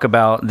did talk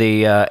about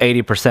the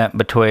 80%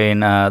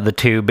 between the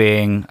two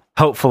being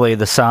hopefully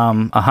the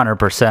sum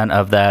 100%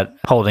 of that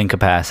holding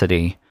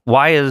capacity.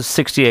 Why is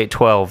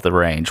 68-12 the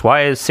range?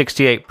 Why is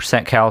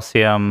 68%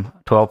 calcium,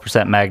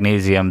 12%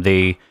 magnesium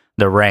the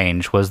the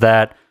range? Was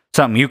that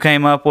something you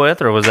came up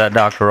with, or was that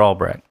Dr.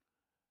 Albrecht?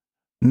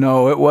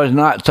 No, it was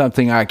not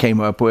something I came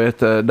up with.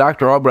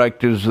 Dr.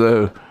 Albrecht is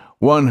the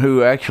one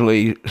who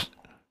actually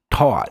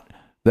taught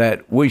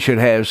that we should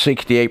have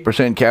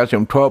 68%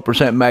 calcium,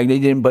 12%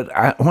 magnesium. But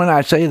when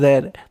I say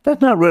that,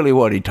 that's not really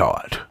what he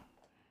taught.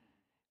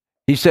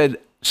 He said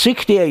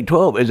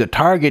 68-12 is a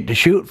target to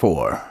shoot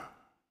for.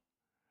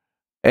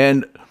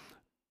 And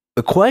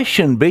the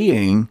question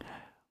being,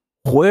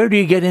 where do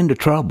you get into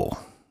trouble?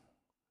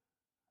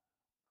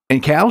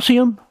 In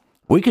calcium,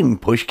 we can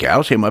push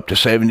calcium up to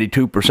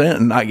 72%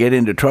 and not get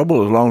into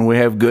trouble as long as we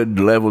have good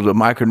levels of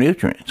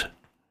micronutrients.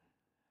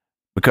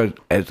 Because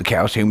as the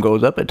calcium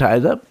goes up, it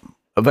ties up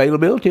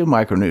availability of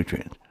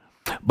micronutrients.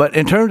 But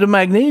in terms of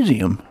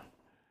magnesium,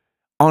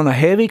 on a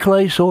heavy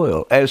clay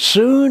soil, as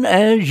soon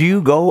as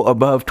you go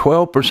above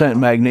 12%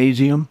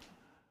 magnesium,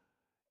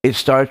 it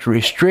starts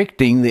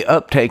restricting the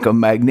uptake of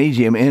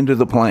magnesium into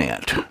the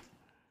plant.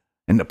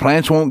 And the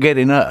plants won't get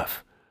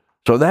enough.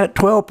 So that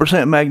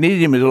 12%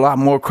 magnesium is a lot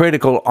more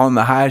critical on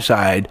the high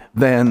side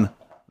than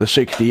the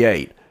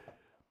 68.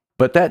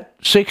 But that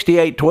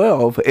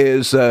 68-12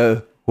 is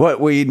what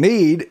we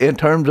need in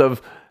terms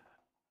of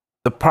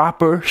the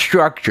proper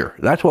structure.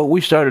 That's what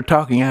we started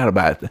talking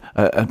about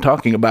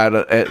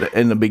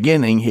in the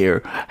beginning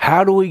here.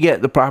 How do we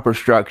get the proper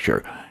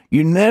structure?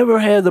 You never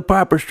have the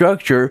proper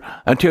structure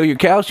until your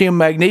calcium and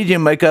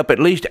magnesium make up at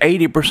least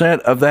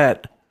 80% of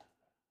that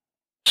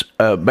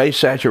base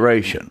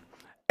saturation.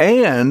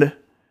 And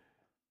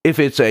if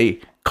it's a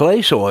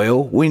clay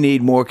soil, we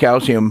need more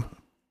calcium,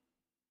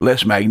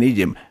 less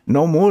magnesium.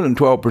 No more than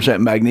 12%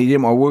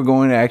 magnesium, or we're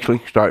going to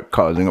actually start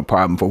causing a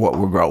problem for what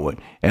we're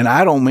growing. And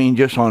I don't mean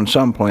just on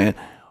some plant,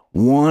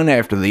 one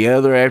after the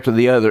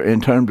other in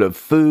terms of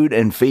food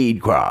and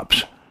feed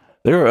crops.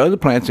 There are other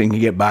plants that can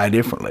get by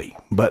differently,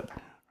 but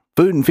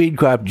food and feed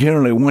crops,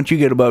 generally, once you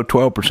get above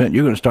 12%,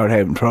 you're going to start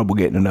having trouble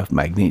getting enough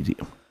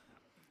magnesium.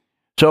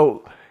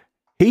 So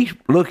he's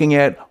looking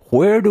at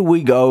where do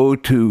we go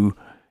to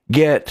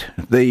get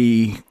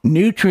the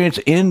nutrients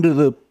into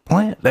the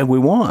plant that we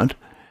want,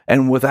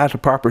 and without the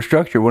proper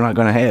structure, we're not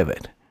going to have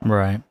it.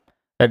 Right.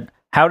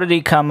 How did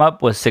he come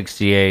up with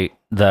 68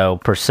 though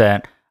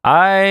percent?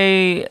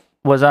 I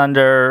was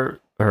under,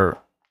 or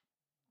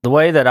the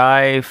way that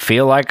I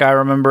feel like I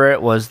remember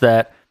it was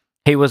that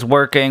he was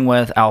working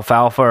with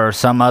alfalfa or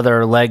some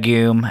other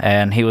legume,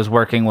 and he was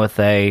working with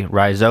a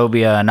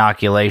rhizobia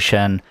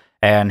inoculation,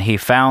 and he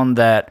found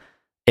that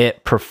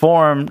it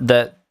performed,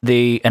 that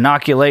the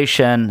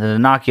inoculation, the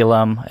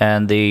inoculum,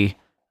 and the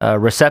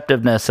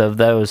receptiveness of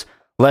those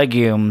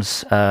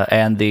legumes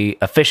and the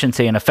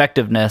efficiency and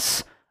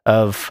effectiveness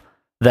of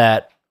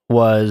that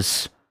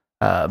was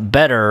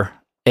better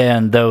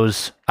in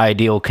those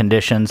ideal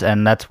conditions,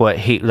 and that's why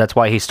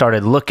he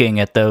started looking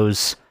at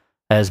those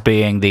as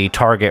being the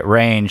target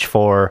range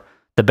for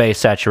the base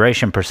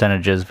saturation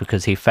percentages,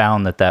 because he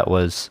found that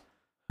was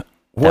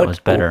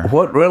better.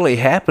 What really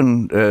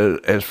happened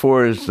as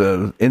far as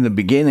in the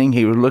beginning,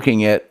 he was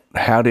looking at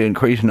how to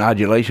increase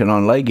nodulation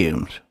on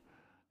legumes.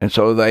 And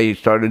so they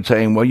started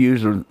saying, well,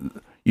 you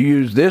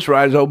use this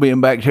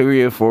rhizobium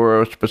bacteria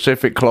for a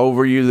specific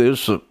clover, you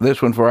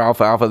this one for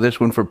alfalfa, this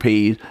one for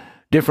peas.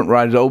 Different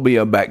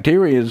rhizobia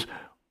bacteria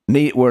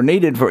were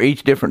needed for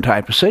each different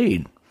type of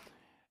seed.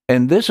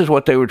 And this is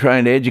what they were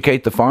trying to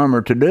educate the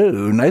farmer to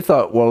do. And they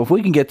thought, well, if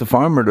we can get the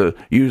farmer to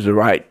use the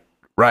right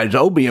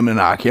rhizobium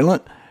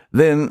inoculant,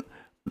 then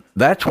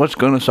that's what's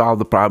going to solve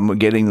the problem of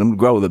getting them to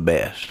grow the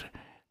best.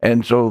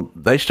 And so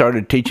they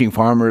started teaching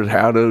farmers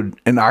how to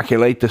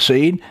inoculate the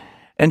seed.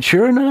 And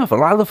sure enough, a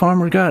lot of the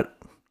farmers got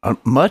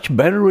much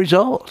better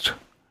results.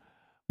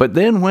 But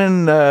then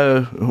when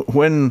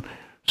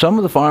some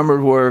of the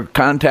farmers were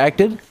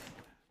contacted,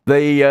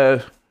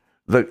 the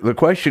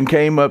question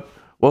came up,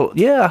 well,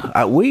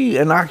 yeah, we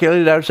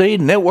inoculated our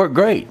seed and it worked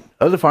great.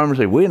 Other farmers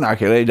said, we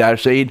inoculated our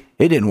seed,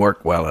 it didn't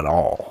work well at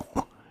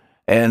all.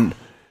 And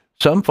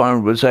some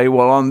farmers would say,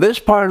 well, on this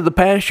part of the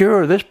pasture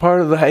or this part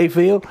of the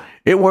hayfield,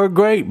 it worked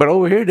great, but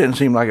over here it didn't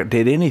seem like it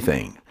did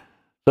anything.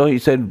 So he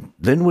said,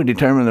 then we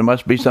determined there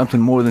must be something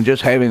more than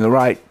just having the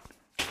right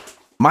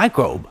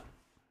microbe.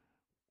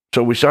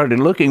 So we started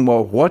looking,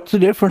 well, what's the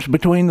difference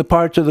between the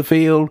parts of the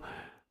field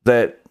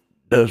that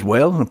does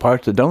well and the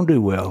parts that don't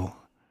do well?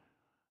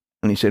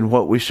 And he said,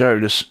 what we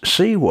started to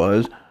see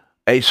was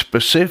a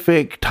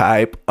specific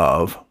type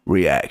of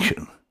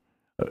reaction.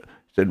 He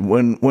said,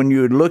 when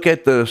you would look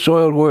at the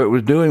soil where it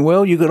was doing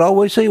well, you could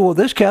always see, well,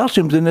 this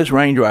calcium's in this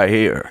range right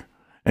here,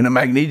 and the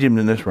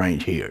magnesium's in this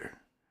range here.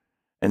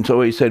 And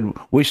so he said,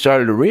 we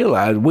started to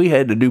realize we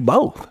had to do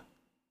both.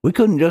 We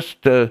couldn't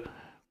just put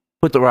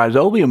the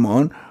rhizobium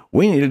on.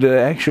 We needed to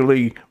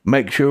actually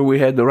make sure we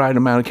had the right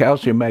amount of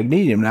calcium and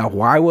magnesium. Now,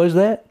 why was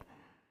that?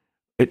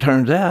 It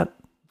turns out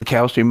the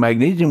calcium and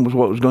magnesium was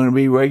what was going to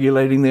be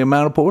regulating the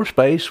amount of pore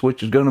space,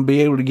 which is going to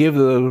be able to give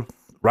the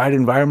right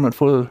environment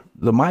for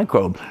the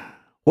microbe.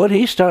 What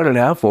he started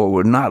out for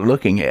was not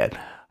looking at,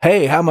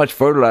 hey, how much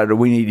fertilizer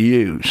we need to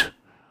use,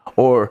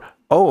 or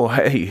oh,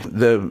 hey,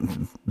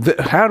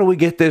 how do we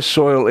get this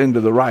soil into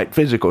the right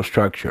physical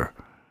structure?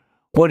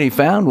 What he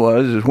found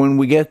is when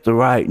we get the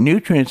right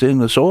nutrients in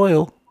the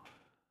soil,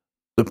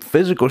 the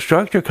physical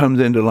structure comes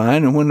into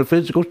line, and when the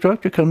physical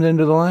structure comes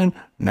into the line,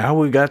 now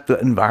we got the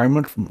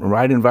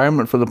right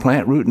environment for the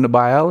plant root and the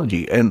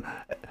biology. And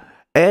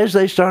as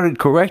they started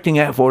correcting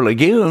that for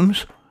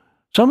legumes,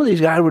 some of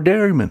these guys were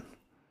dairymen,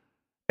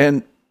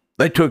 and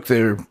they took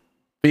their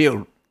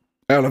field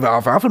out of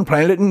alfalfa and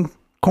planted it in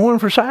corn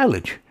for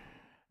silage.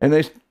 And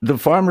the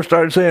farmer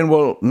started saying,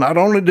 well, not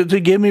only does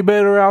it give me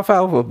better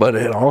alfalfa, but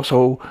it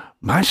also,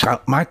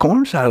 my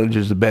corn silage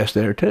is the best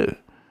there too.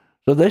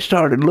 So they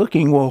started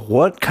looking, well,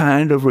 what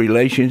kind of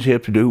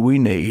relationships do we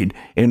need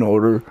in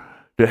order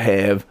to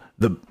have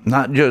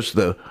not just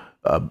a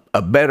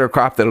better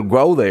crop that'll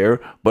grow there,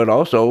 but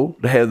also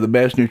to have the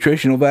best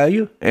nutritional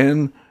value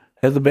and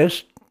have the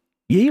best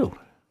yield.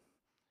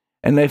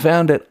 And they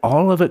found that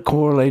all of it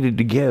correlated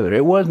together.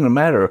 It wasn't a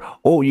matter of,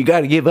 oh, you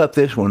got to give up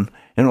this one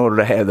in order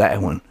to have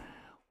that one.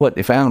 What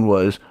they found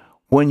was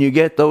when you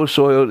get those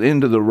soils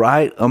into the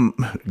right,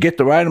 get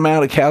the right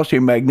amount of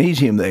calcium and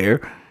magnesium there,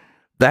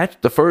 that's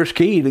the first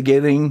key to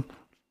getting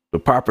the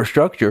proper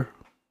structure,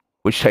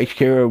 which takes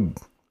care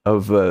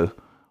of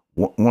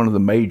one of the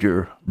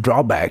major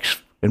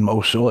drawbacks in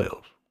most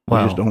soils. We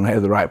just don't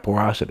have the right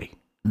porosity.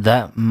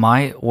 That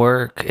might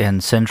work in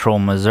central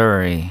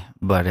Missouri,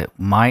 but it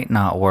might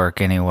not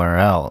work anywhere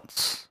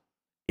else.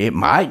 It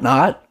might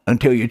not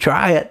until you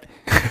try it.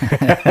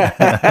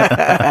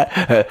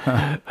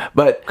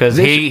 But because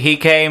he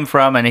came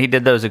from, and he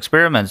did those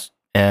experiments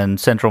in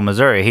central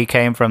Missouri. He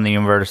came from the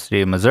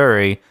University of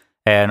Missouri,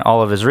 and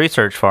all of his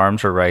research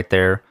farms are right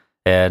there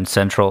in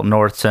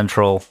north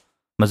central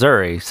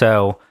Missouri.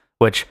 So,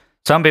 which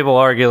some people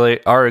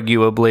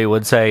arguably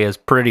would say is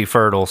pretty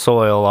fertile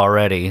soil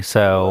already.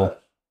 So,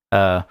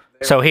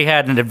 so he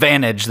had an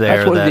advantage there.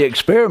 That's where the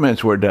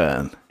experiments were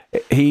done.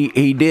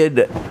 He did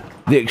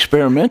the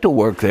experimental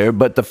work there,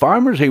 but the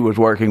farmers he was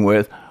working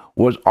with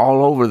was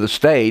all over the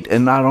state,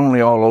 and not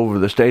only all over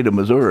the state of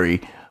Missouri,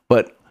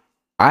 but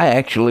I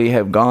actually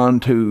have gone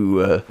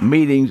to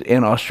meetings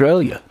in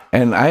Australia,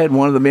 and I had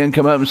one of the men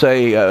come up and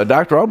say,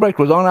 Dr. Albrecht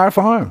was on our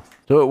farm.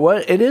 So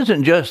it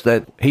isn't just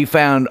that he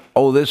found,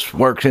 oh, this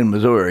works in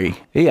Missouri.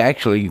 He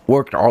actually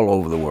worked all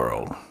over the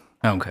world.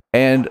 Okay.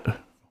 And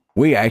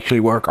we actually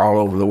work all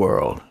over the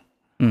world.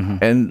 Mm-hmm.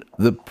 And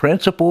the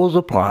principles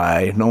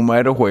apply no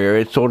matter where.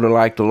 It's sort of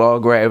like the law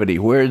of gravity.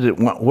 Where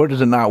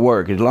does it not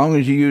work? As long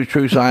as you use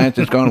true science,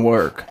 it's going to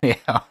work.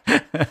 Yeah.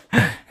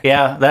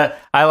 Yeah,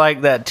 I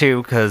like that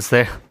too, because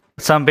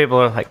some people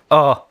are like,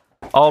 oh,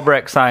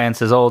 Albrecht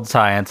science is old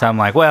science. I'm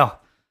like, well,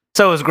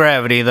 so is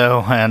gravity,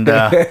 though, and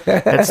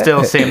it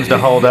still seems to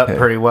hold up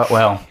pretty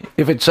well.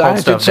 If it's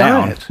science, it's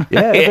science.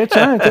 Yeah, if it's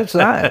science, it's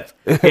science.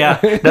 Yeah,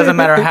 doesn't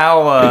matter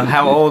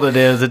how old it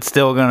is, it's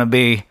still going to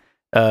be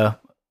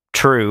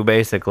true,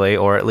 basically,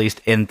 or at least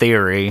in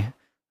theory.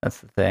 That's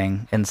the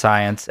thing. In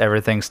science,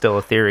 everything's still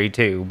a theory,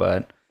 too,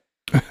 but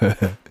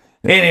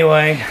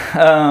anyway,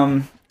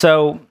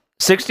 so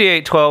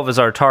 6812 is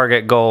our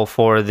target goal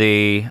for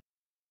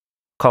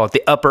call it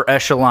the upper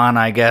echelon,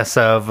 I guess,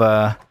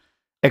 of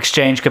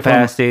exchange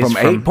capacities.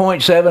 From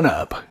 8.7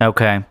 up.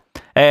 Okay.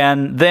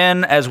 And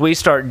then as we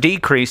start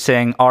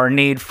decreasing, our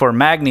need for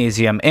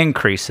magnesium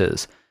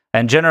increases.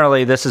 And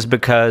generally, this is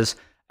because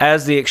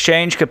as the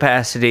exchange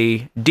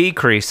capacity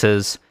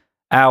decreases,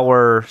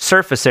 our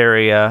surface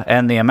area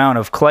and the amount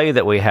of clay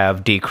that we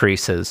have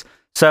decreases.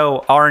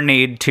 So our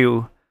need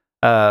to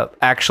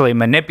actually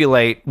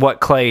manipulate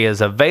what clay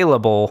is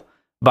available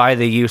by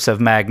the use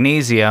of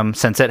magnesium,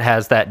 since it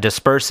has that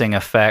dispersing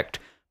effect,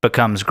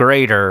 becomes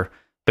greater,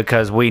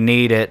 because we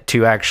need it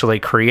to actually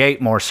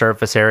create more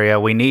surface area.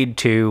 We need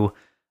to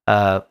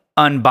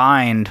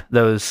unbind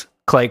those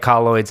clay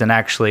colloids and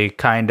actually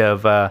kind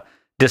of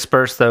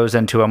disperse those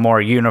into a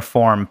more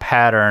uniform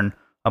pattern,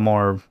 a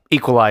more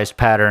equalized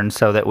pattern,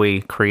 so that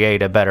we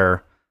create a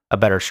better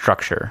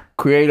structure.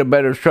 Create a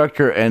better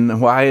structure,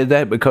 and why is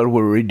that? Because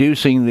we're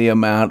reducing the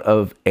amount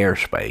of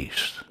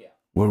airspace. Yeah.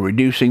 We're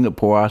reducing the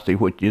porosity,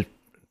 which is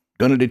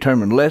going to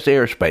determine less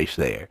airspace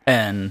there.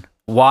 And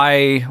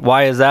why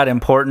is that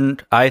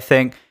important? I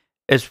think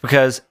it's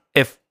because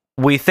if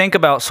we think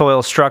about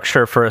soil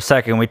structure for a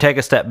second, we take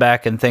a step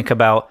back and think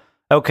about,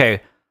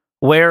 okay,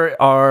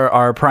 where are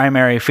our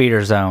primary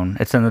feeder zone?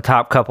 It's in the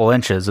top couple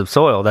inches of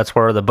soil. That's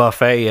where the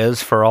buffet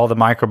is for all the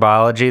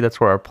microbiology. That's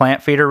where our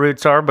plant feeder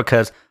roots are,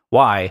 because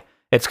why?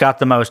 It's got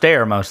the most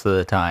air most of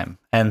the time.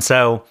 And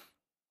so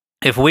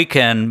if we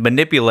can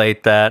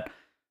manipulate that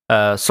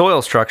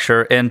soil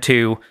structure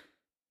into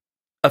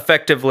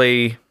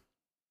effectively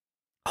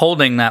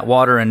holding that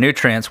water and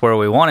nutrients where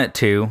we want it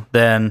to,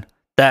 then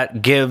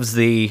that gives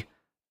the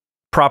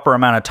proper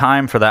amount of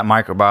time for that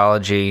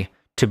microbiology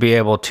to be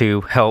able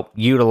to help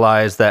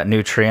utilize that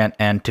nutrient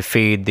and to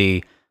feed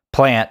the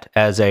plant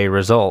as a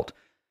result.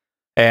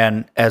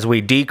 And as we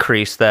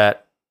decrease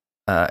that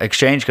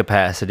exchange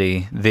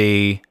capacity,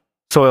 the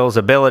soil's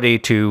ability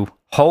to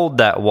hold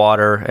that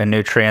water and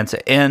nutrients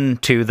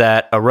into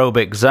that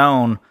aerobic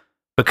zone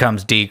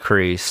becomes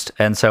decreased.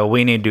 And so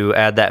we need to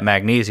add that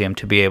magnesium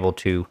to be able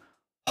to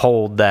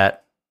hold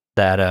that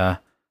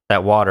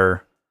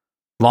water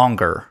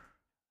longer.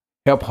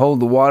 Help hold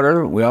the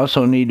water. We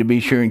also need to be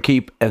sure and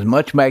keep as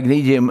much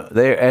magnesium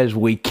there as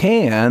we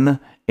can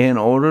in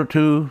order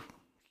to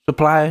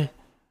supply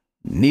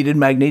needed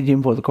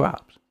magnesium for the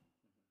crops.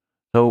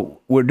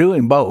 So we're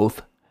doing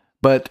both,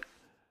 but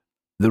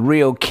the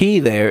real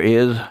key there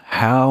is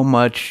how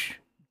much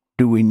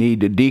do we need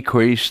to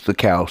decrease the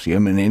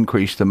calcium and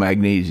increase the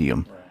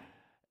magnesium. Right.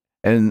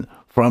 And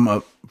from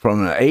an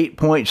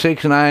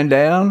 8.69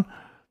 down,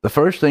 the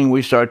first thing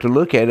we start to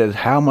look at is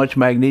how much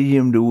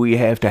magnesium do we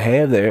have to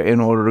have there in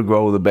order to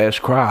grow the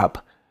best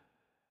crop.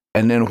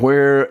 And then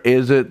where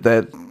is it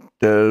that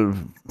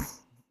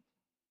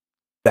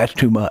that's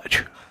too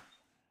much?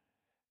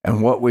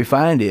 And what we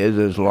find is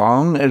as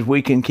long as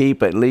we can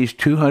keep at least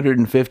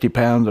 250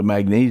 pounds of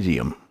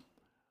magnesium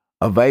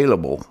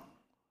available,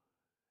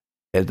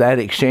 as that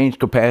exchange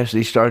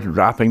capacity starts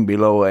dropping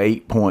below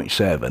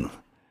 8.7,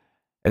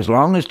 as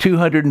long as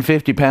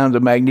 250 pounds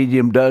of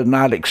magnesium does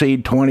not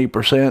exceed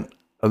 20%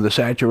 of the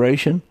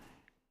saturation,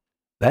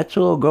 that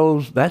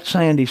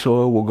sandy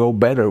soil will go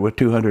better with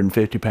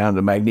 250 pounds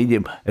of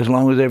magnesium as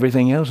long as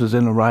everything else is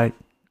in the right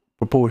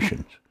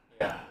proportions.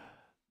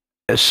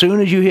 As soon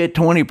as you hit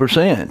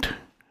 20%,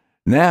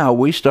 now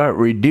we start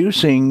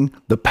reducing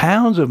the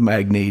pounds of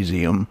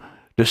magnesium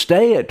to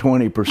stay at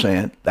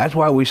 20%. That's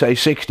why we say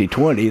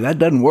 60-20. That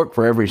doesn't work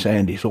for every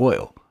sandy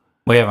soil.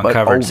 We haven't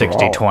covered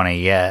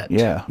 60-20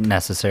 yet,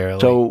 necessarily.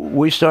 So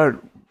we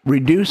start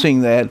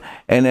reducing that,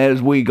 and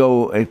as we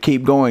go and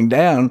keep going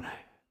down,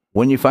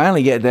 when you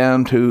finally get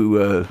down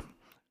to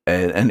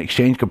an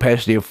exchange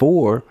capacity of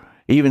 4,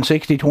 even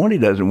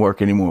 60-20 doesn't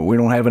work anymore. We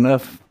don't have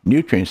enough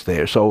nutrients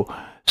there. So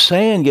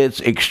sand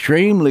gets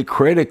extremely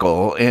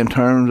critical in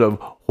terms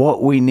of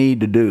what we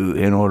need to do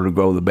in order to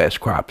grow the best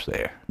crops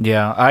there.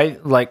 Yeah,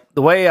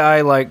 the way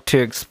I like to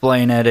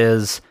explain it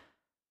is,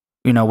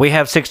 we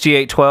have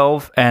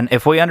 6812, and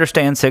if we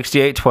understand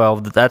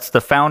 6812, that's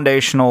the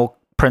foundational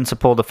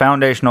principle, the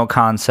foundational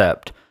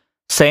concept.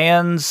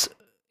 Sands,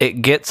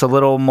 it gets a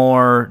little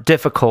more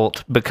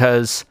difficult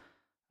because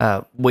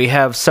we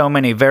have so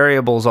many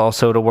variables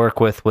also to work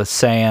with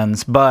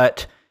sands,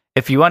 but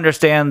if you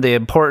understand the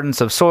importance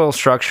of soil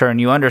structure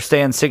and you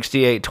understand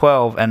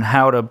 6812 and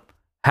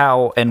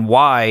how and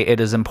why it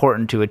is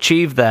important to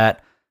achieve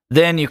that,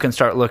 then you can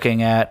start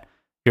looking at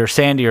your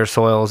sandier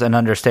soils and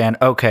understand,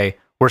 okay,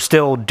 we're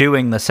still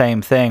doing the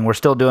same thing. We're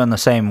still doing the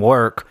same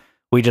work.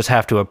 We just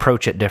have to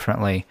approach it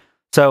differently.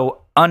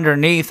 So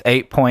underneath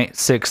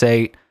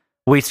 8.68,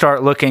 we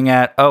start looking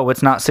at,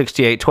 it's not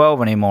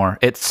 6812 anymore.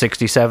 It's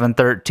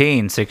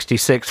 6713,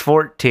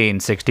 6614,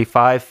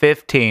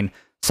 6515,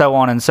 so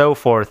on and so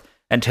forth,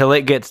 until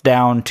it gets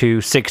down to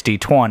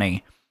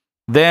 60-20.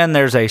 Then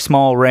there's a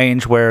small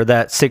range where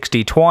that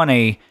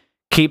 60-20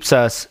 keeps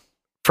us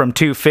from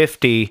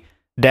 250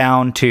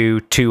 down to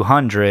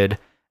 200.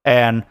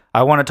 And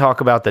I want to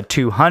talk about the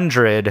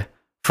 200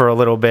 for a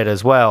little bit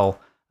as well.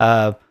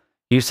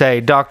 You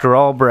say Dr.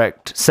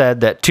 Albrecht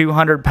said that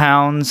 200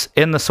 pounds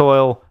in the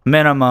soil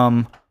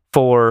minimum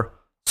for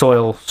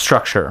soil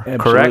structure, Absolutely.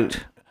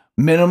 Correct?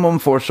 Minimum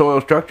for soil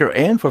structure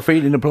and for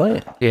feeding the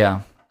plant.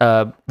 Yeah.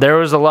 There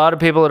was a lot of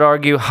people that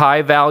argue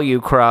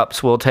high-value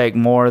crops will take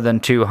more than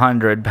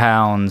 200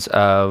 pounds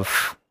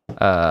of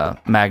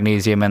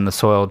magnesium in the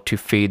soil to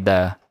feed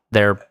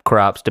their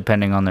crops,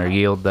 depending on their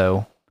yield,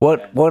 though.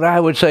 What I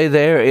would say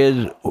there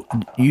is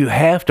you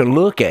have to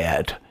look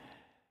at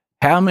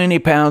how many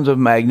pounds of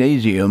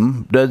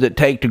magnesium does it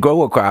take to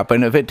grow a crop,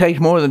 and if it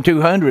takes more than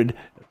 200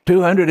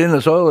 in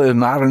the soil is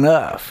not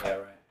enough. Yeah,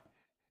 right.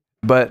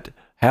 But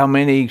how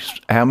many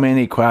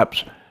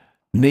crops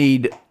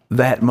need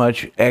that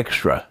much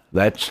extra?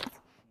 That's,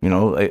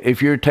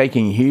 if you're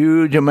taking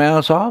huge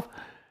amounts off,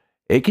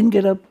 it can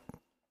get up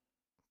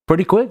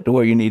pretty quick to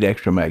where you need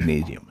extra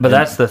magnesium. But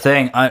that's the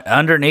thing.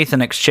 Underneath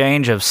an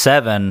exchange of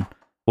 7,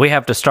 we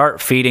have to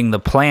start feeding the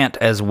plant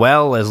as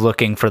well as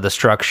looking for the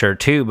structure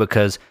too,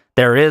 because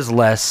there is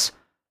less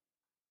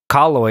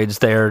colloids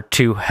there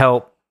to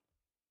help,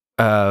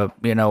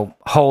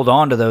 hold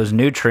on to those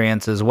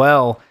nutrients as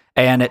well.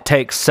 And it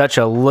takes such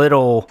a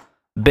little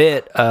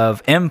bit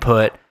of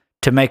input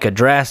to make a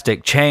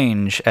drastic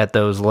change at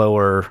those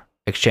lower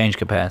exchange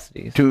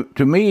capacities.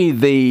 To me,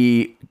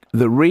 the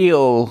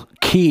real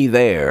key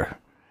there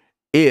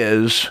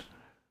is,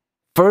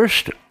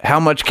 first, how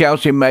much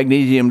calcium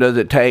magnesium does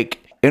it take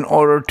in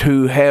order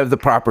to have the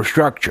proper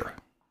structure?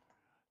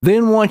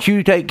 Then once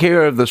you take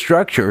care of the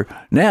structure,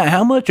 now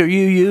how much are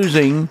you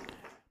using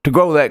to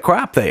grow that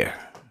crop there?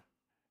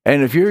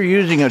 And if you're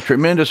using a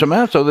tremendous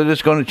amount so that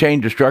it's going to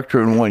change the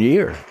structure in 1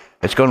 year,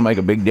 it's going to make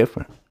a big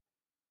difference.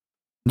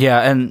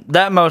 Yeah, and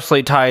that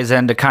mostly ties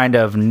into kind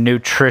of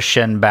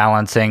nutrition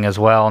balancing as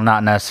well,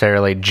 not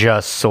necessarily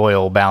just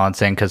soil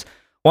balancing, because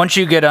once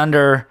you get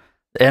into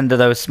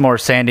those more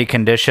sandy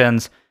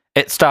conditions,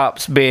 it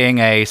stops being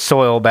a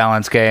soil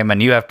balance game,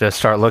 and you have to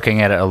start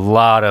looking at a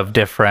lot of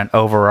different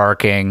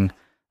overarching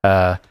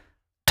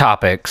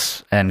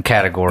topics and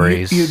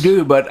categories. You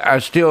do, but I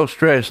still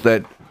stress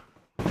that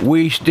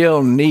we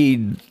still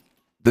need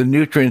the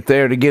nutrient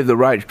there to give the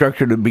right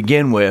structure to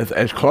begin with,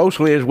 as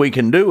closely as we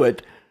can do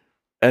it,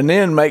 and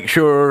then make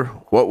sure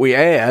what we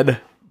add,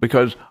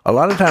 because a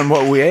lot of time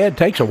what we add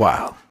takes a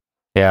while.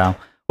 Yeah.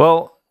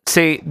 Well,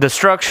 see, the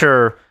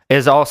structure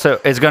is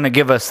going to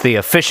give us the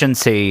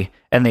efficiency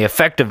and the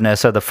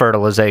effectiveness of the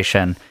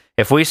fertilization.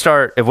 If we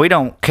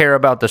don't care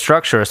about the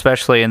structure,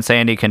 especially in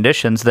sandy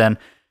conditions, then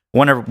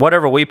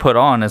whatever we put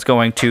on is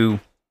going to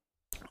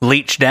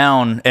leach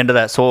down into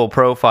that soil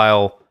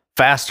profile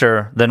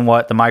faster than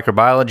what the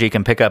microbiology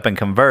can pick up and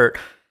convert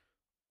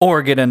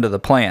or get into the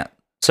plant.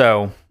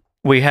 So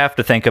we have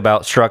to think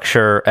about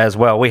structure as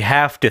well. We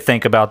have to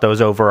think about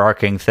those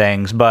overarching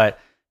things, but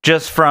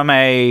just from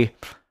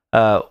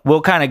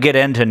we'll kind of get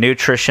into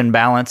nutrition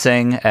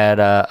balancing at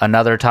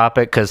another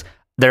topic, because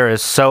there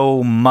is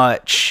so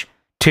much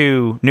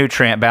to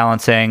nutrient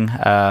balancing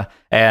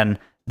and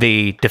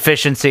the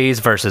deficiencies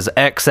versus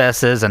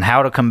excesses and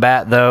how to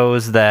combat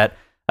those, that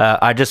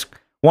I just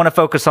want to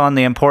focus on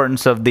the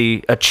importance of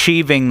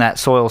achieving that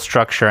soil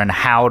structure and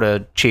how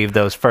to achieve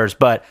those first.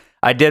 But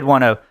I did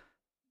want to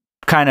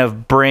kind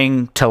of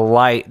bring to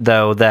light,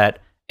 though, that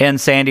in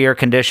sandier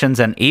conditions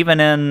and even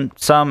in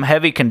some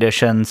heavy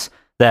conditions,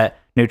 that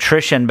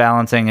nutrition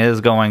balancing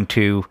is going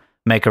to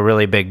make a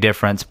really big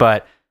difference.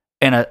 But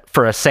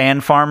for a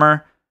sand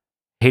farmer,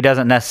 he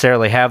doesn't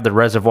necessarily have the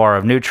reservoir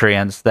of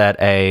nutrients that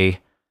a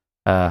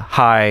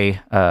high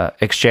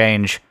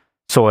exchange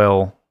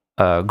soil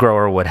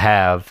grower would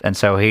have, and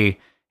so he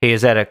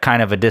is at a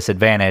kind of a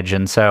disadvantage.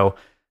 And so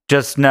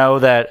just know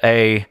that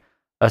a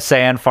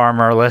sand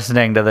farmer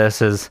listening to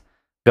this is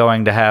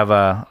going to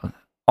have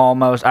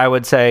almost, I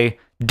would say,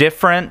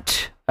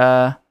 different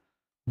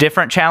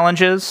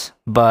challenges,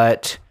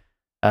 but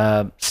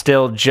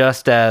still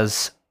just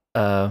as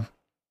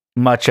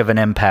much of an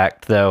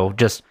impact, though.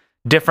 Just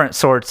different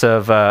sorts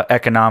of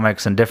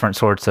economics and different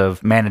sorts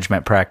of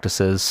management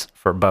practices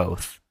for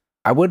both.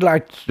 I would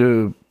like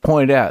to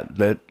point out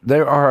that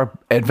there are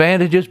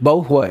advantages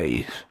both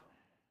ways.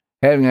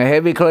 Having a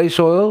heavy clay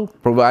soil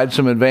provides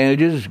some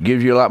advantages,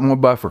 gives you a lot more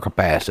buffer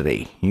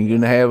capacity. You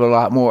can have a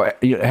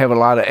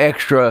lot of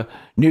extra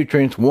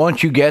nutrients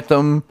once you get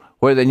them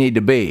where they need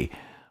to be.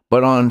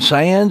 But on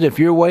sands, if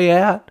you're way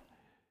out,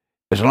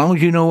 as long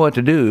as you know what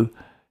to do,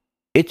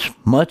 it's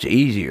much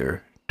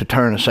easier to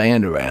turn a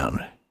sand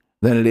around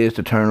than it is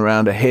to turn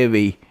around a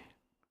heavy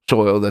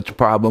soil that's a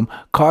problem.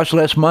 Costs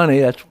less money.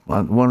 That's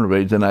one of the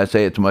reasons I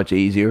say it's much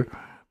easier.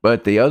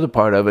 But the other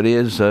part of it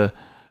is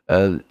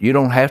you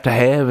don't have to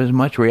have as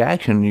much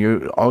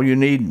reaction. All you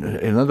need,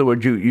 in other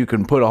words, you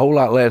can put a whole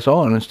lot less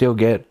on and still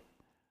get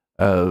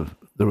the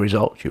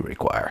results you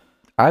require.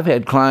 I've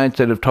had clients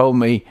that have told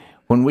me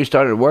when we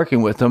started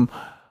working with them,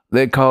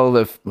 they'd call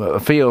the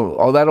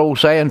field, that old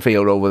sand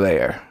field over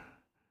there.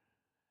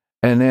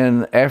 And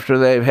then after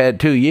they've had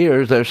 2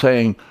 years, they're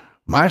saying,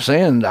 my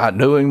sand's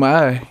outdoing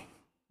my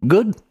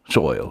good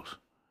soils.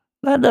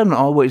 That doesn't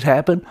always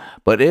happen,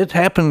 but it's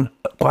happened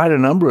quite a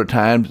number of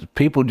times.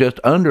 People just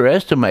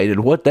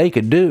underestimated what they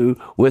could do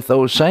with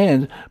those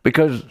sands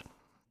because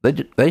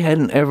they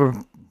hadn't ever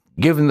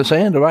given the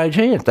sand the right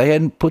chance. They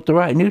hadn't put the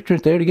right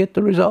nutrient there to get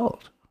the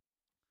results.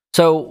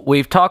 So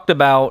we've talked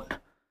about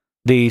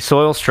the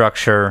soil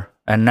structure,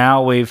 and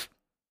now we've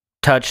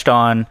touched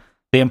on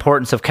the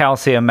importance of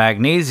calcium and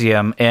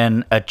magnesium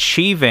in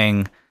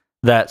achieving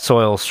that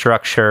soil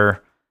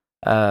structure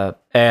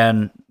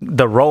and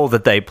the role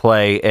that they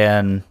play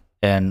in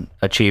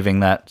achieving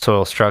that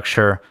soil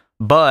structure.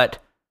 But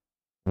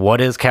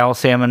what is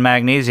calcium and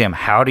magnesium?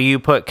 How do you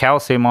put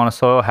calcium on a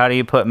soil? How do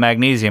you put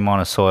magnesium on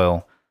a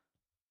soil?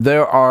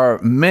 There are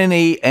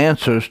many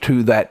answers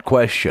to that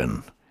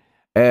question.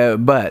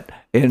 But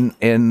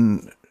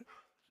in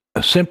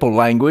a simple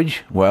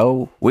language,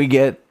 well, we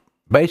get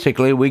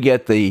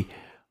the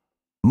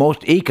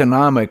most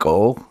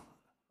economical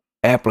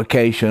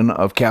application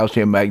of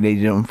calcium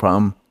magnesium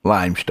from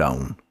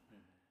limestone.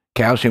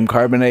 Calcium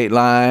carbonate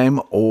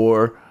lime,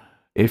 or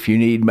if you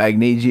need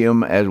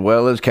magnesium as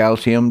well as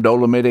calcium,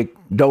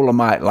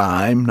 dolomite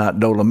lime, not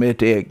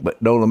dolomitic,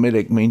 but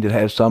dolomitic means it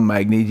has some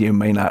magnesium,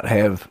 may not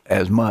have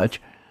as much.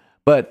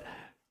 But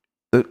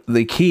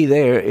the key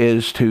there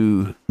is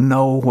to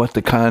know what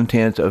the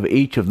contents of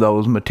each of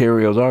those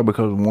materials are,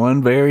 because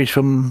one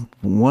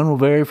will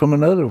vary from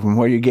another, from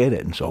where you get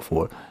it and so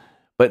forth.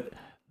 But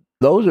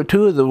those are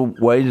two of the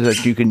ways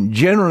that you can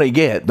generally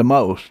get the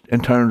most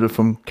in terms of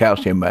from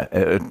calcium.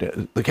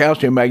 The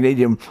calcium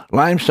magnesium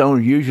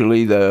limestone is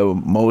usually the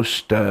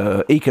most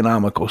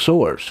economical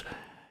source.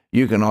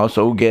 You can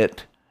also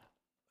get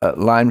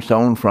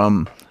limestone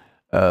from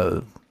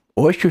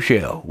oyster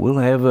shell. We'll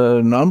have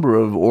a number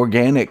of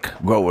organic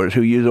growers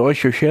who use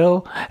oyster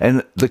shell,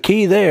 and the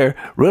key there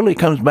really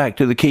comes back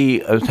to the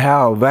key of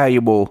how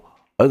valuable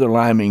other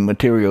liming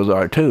materials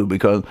are too,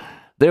 because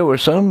there were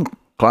some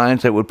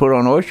clients that would put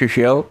on oyster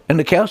shell and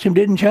the calcium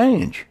didn't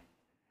change.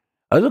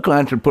 Other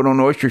clients would put on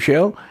oyster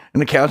shell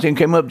and the calcium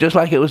came up just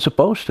like it was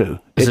supposed to.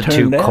 Is it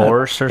too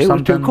coarse or something? It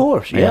was too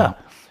coarse, yeah.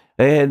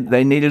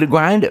 they needed to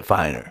grind it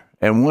finer.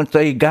 And once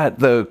they got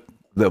the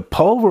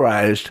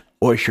pulverized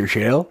oyster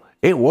shell,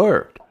 it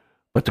worked.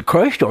 But the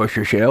crushed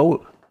oyster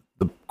shell,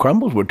 the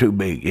crumbles were too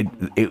big.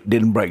 It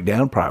didn't break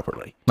down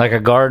properly. Like a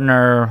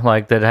gardener,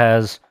 like that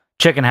has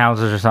chicken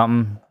houses or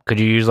something, could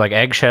you use like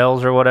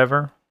eggshells or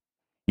whatever?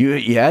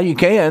 You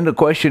can. The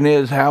question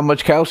is how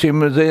much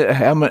calcium is it?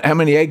 How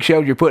many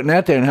eggshells you're putting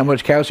out there, and how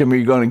much calcium are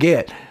you going to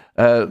get?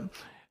 And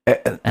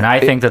I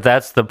think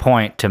that's the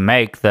point to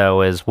make,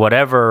 though, is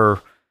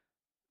whatever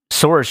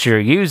source you're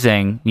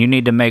using, you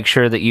need to make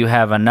sure that you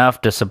have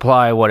enough to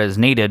supply what is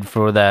needed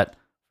for that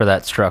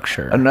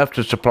structure. Enough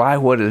to supply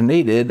what is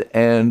needed,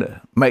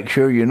 and make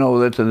sure you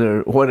know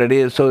that what it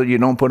is, so that you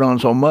don't put on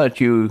so much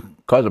you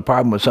cause a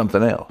problem with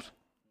something else.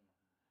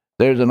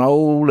 There's an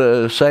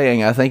old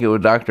saying, I think it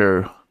was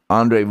Dr.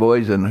 Andre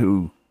Voisin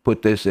who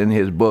put this in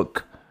his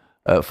book,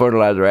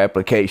 Fertilizer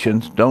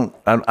Applications.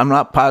 I'm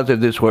not positive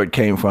this is where it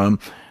came from,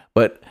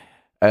 but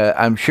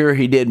I'm sure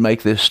he did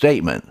make this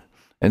statement,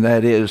 and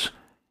that is,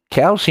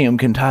 calcium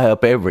can tie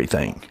up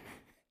everything.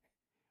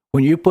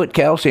 When you put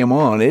calcium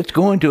on, it's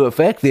going to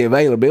affect the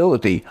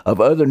availability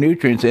of other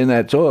nutrients in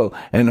that soil,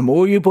 and the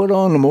more you put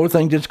on, the more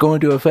things it's going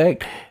to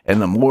affect,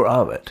 and the more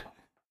of it.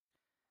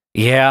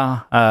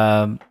 Yeah,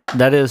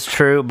 that is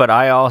true, but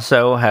I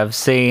also have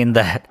seen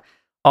that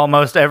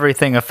almost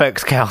everything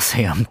affects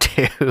calcium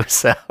too.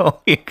 So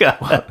you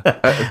got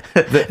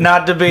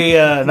not to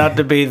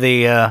be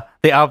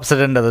the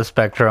opposite end of the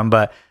spectrum,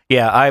 but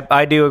yeah,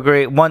 I do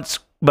agree.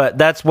 But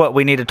that's what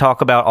we need to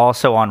talk about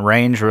also on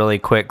range really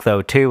quick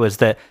though too, is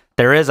that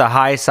there is a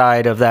high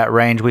side of that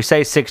range. We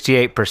say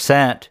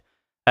 68%,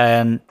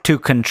 and to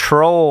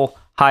control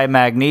high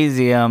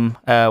magnesium,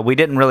 we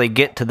didn't really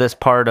get to this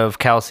part of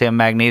calcium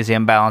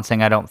magnesium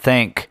balancing, I don't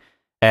think,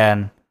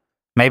 and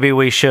maybe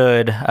we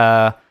should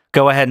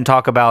go ahead and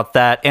talk about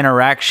that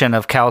interaction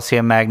of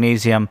calcium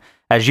magnesium.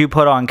 As you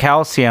put on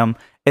calcium,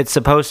 it's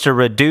supposed to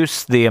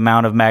reduce the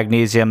amount of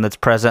magnesium that's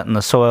present in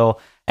the soil,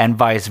 and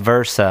vice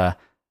versa.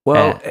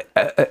 Well,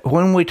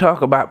 when we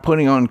talk about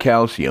putting on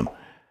calcium,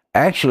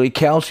 actually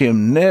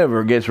calcium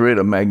never gets rid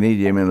of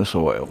magnesium in the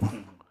soil.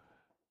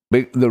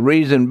 The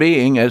reason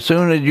being, as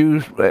soon as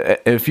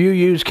if you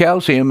use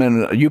calcium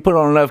and you put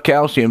on enough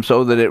calcium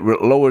so that it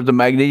lowers the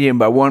magnesium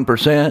by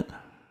 1%,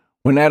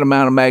 when that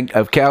amount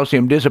of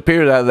calcium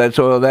disappears out of that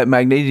soil, that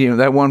magnesium,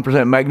 that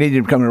 1%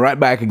 magnesium coming right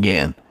back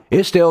again.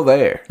 It's still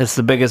there. It's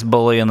the biggest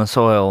bully in the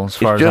soil, as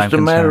far as I'm concerned. It's just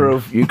a matter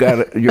of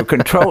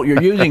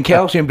you're using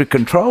calcium to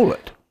control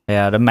it.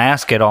 Yeah, to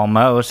mask it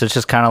almost. It's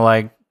just kind of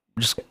like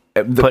just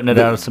putting it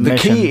out of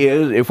submission. The key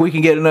is if we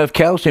can get enough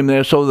calcium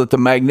there so that the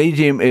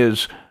magnesium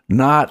is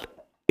not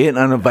in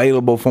an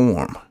available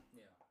form.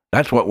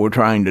 That's what we're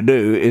trying to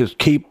do, is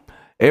keep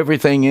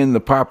everything in the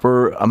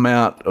proper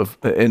amount of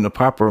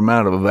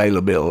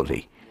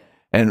availability.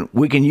 And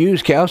we can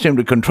use calcium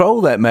to control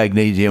that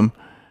magnesium,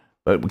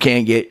 but we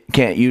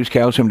can't use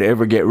calcium to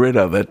ever get rid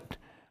of it.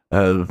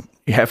 You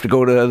have to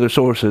go to other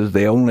sources.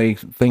 The only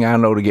thing I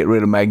know to get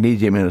rid of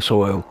magnesium in the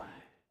soil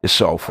is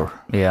sulfur.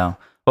 Yeah.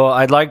 Well,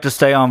 I'd like to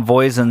stay on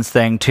Voisin's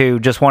thing too.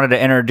 Just wanted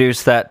to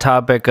introduce that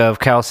topic of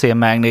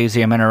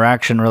calcium-magnesium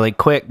interaction really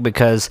quick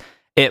because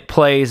it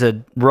plays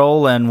a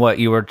role in what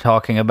you were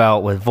talking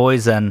about with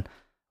Voisin.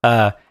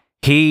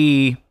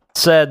 He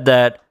said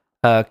that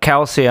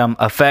calcium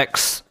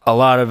affects a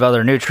lot of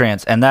other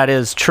nutrients, and that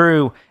is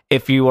true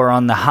if you are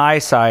on the high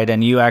side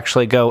and you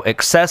actually go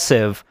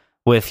excessive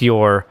with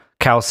your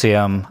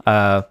calcium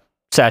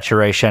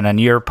saturation and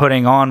you're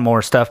putting on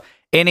more stuff.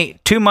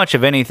 Too much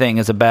of anything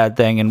is a bad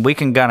thing, and we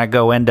can kind of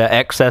go into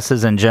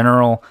excesses in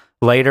general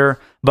later,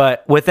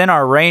 but within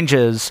our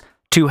ranges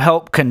to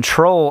help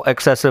control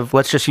excessive,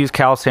 let's just use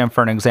calcium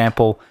for an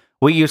example.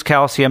 We use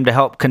calcium to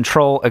help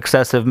control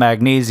excessive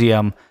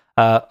magnesium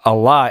a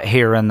lot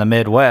here in the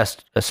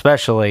Midwest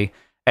especially,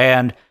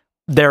 and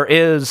there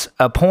is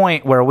a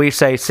point where we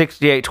say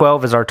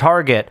 68-12 is our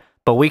target,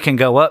 but we can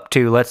go up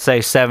to, let's say,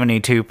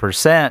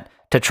 72%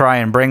 to try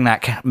and bring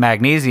that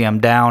magnesium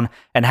down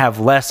and have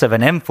less of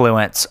an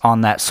influence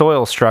on that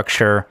soil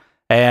structure.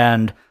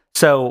 And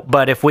so,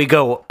 but if we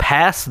go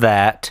past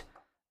that,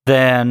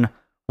 then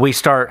we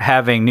start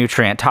having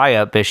nutrient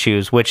tie-up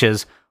issues, which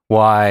is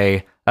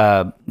why,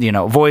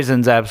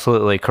 Voisin's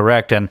absolutely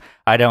correct, and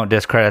I don't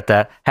discredit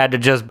that. Had to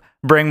just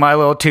bring my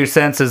little 2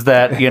 cents is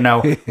that,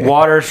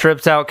 water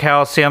strips out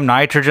calcium,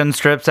 nitrogen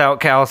strips out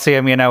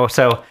calcium,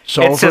 so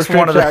sulfur it's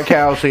just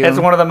calcium. It's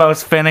one of the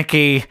most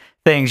finicky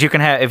things you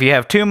can have. If you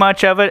have too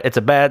much of it, it's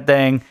a bad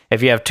thing.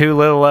 If you have too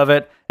little of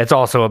it, it's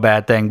also a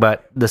bad thing.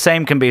 But the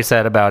same can be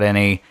said about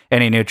any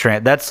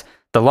nutrient. That's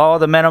the law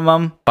of the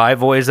minimum by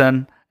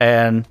Voisin,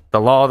 and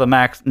the law of the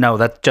max. No,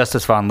 that's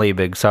Justus von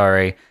Liebig.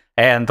 Sorry,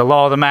 and the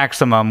law of the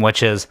maximum,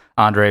 which is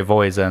Andre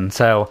Voisin.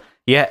 So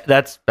yeah,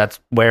 that's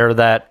where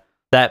that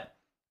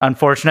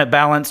unfortunate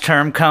balance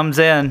term comes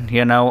in,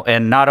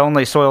 and not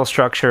only soil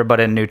structure, but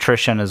in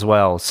nutrition as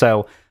well.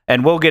 So,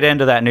 and we'll get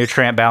into that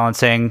nutrient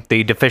balancing,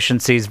 the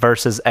deficiencies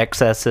versus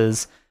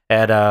excesses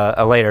at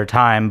a later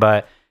time.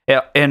 But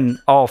in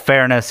all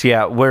fairness,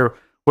 yeah, we're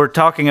we're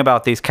talking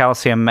about these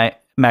calcium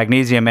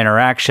magnesium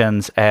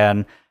interactions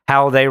and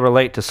how they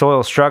relate to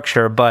soil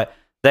structure, but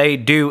they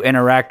do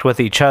interact with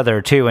each other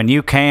too. And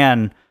you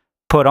can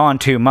put on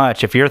too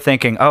much if you're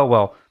thinking, oh,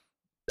 well,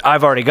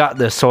 I've already got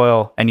this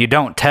soil, and you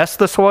don't test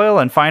the soil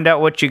and find out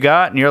what you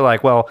got. And you're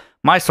like, well,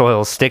 my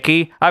soil's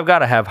sticky. I've got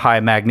to have high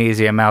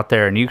magnesium out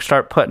there. And you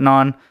start putting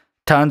on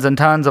tons and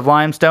tons of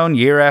limestone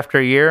year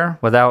after year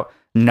without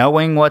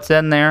knowing what's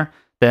in there,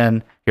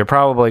 then you're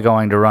probably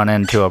going to run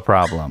into a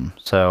problem.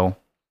 So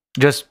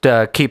just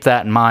keep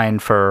that in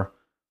mind for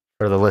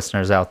the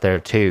listeners out there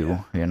too,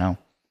 you know.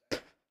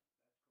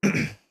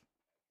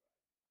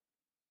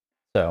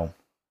 So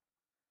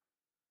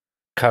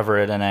cover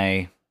it in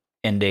a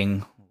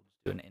ending,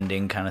 do an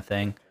ending kind of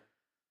thing.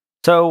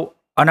 So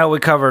I know we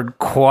covered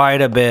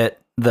quite a bit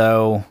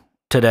though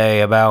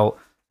today about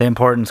the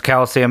importance of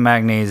calcium,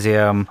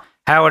 magnesium,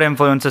 how it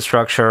influences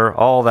structure,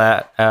 all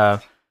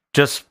that.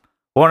 Just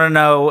want to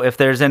know if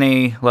there's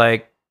any,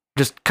 like,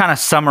 just kind of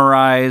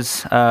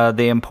summarize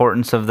the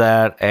importance of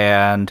that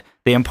and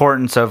the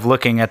importance of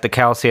looking at the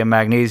calcium,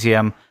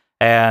 magnesium,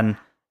 and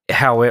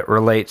how it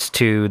relates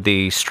to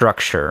the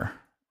structure.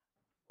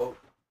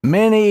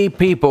 Many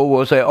people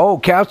will say, oh,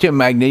 calcium,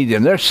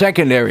 magnesium, they're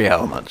secondary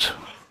elements.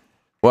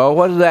 Well,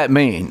 what does that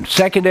mean?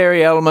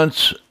 Secondary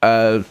elements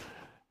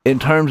in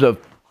terms of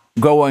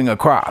growing a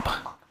crop.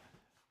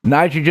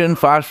 Nitrogen,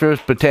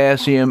 phosphorus,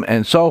 potassium,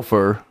 and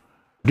sulfur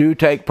do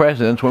take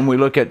precedence when we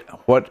look at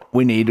what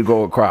we need to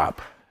grow a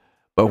crop.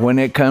 But when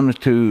it comes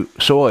to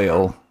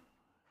soil,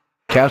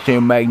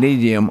 calcium,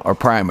 magnesium are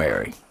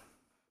primary.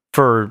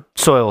 For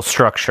soil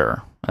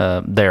structure,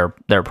 they're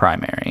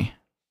primary.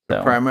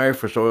 So. Primary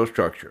for soil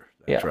structure.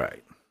 That's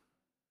right.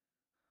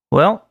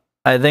 Well,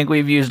 I think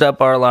we've used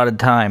up our allotted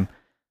time.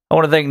 I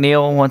want to thank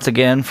Neal once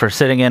again for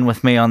sitting in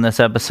with me on this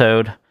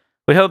episode.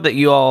 We hope that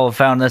you all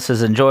found this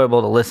as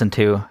enjoyable to listen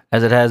to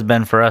as it has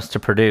been for us to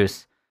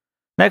produce.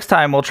 Next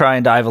time, we'll try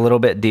and dive a little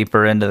bit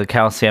deeper into the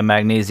calcium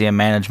magnesium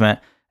management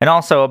and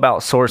also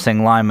about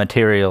sourcing lime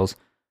materials. If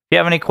you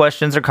have any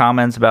questions or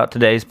comments about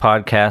today's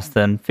podcast,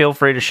 then feel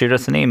free to shoot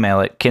us an email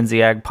at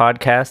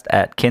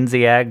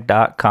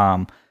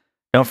kinseyagpodcast@kinseyag.com.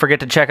 Don't forget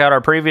to check out our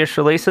previous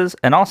releases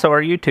and also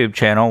our YouTube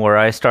channel where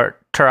I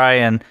try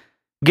and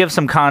give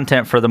some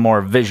content for the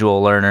more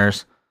visual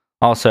learners.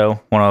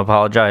 Also, want to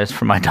apologize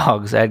for my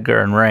dogs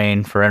Edgar and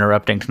Rain for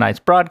interrupting tonight's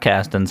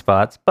broadcasting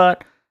spots,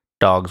 but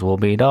dogs will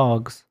be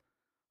dogs.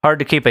 Hard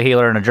to keep a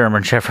healer and a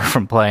German Shepherd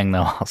from playing,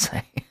 though, I'll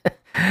say.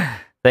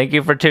 Thank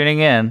you for tuning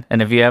in,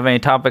 and if you have any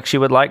topics you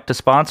would like to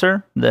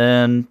sponsor,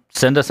 then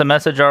send us a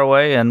message our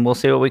way, and we'll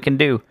see what we can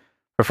do.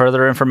 For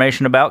further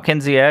information about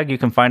Kinsey Ag, you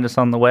can find us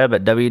on the web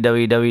at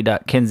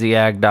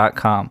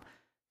www.kinseyag.com.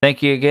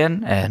 Thank you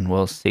again, and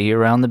we'll see you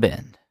around the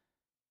bend.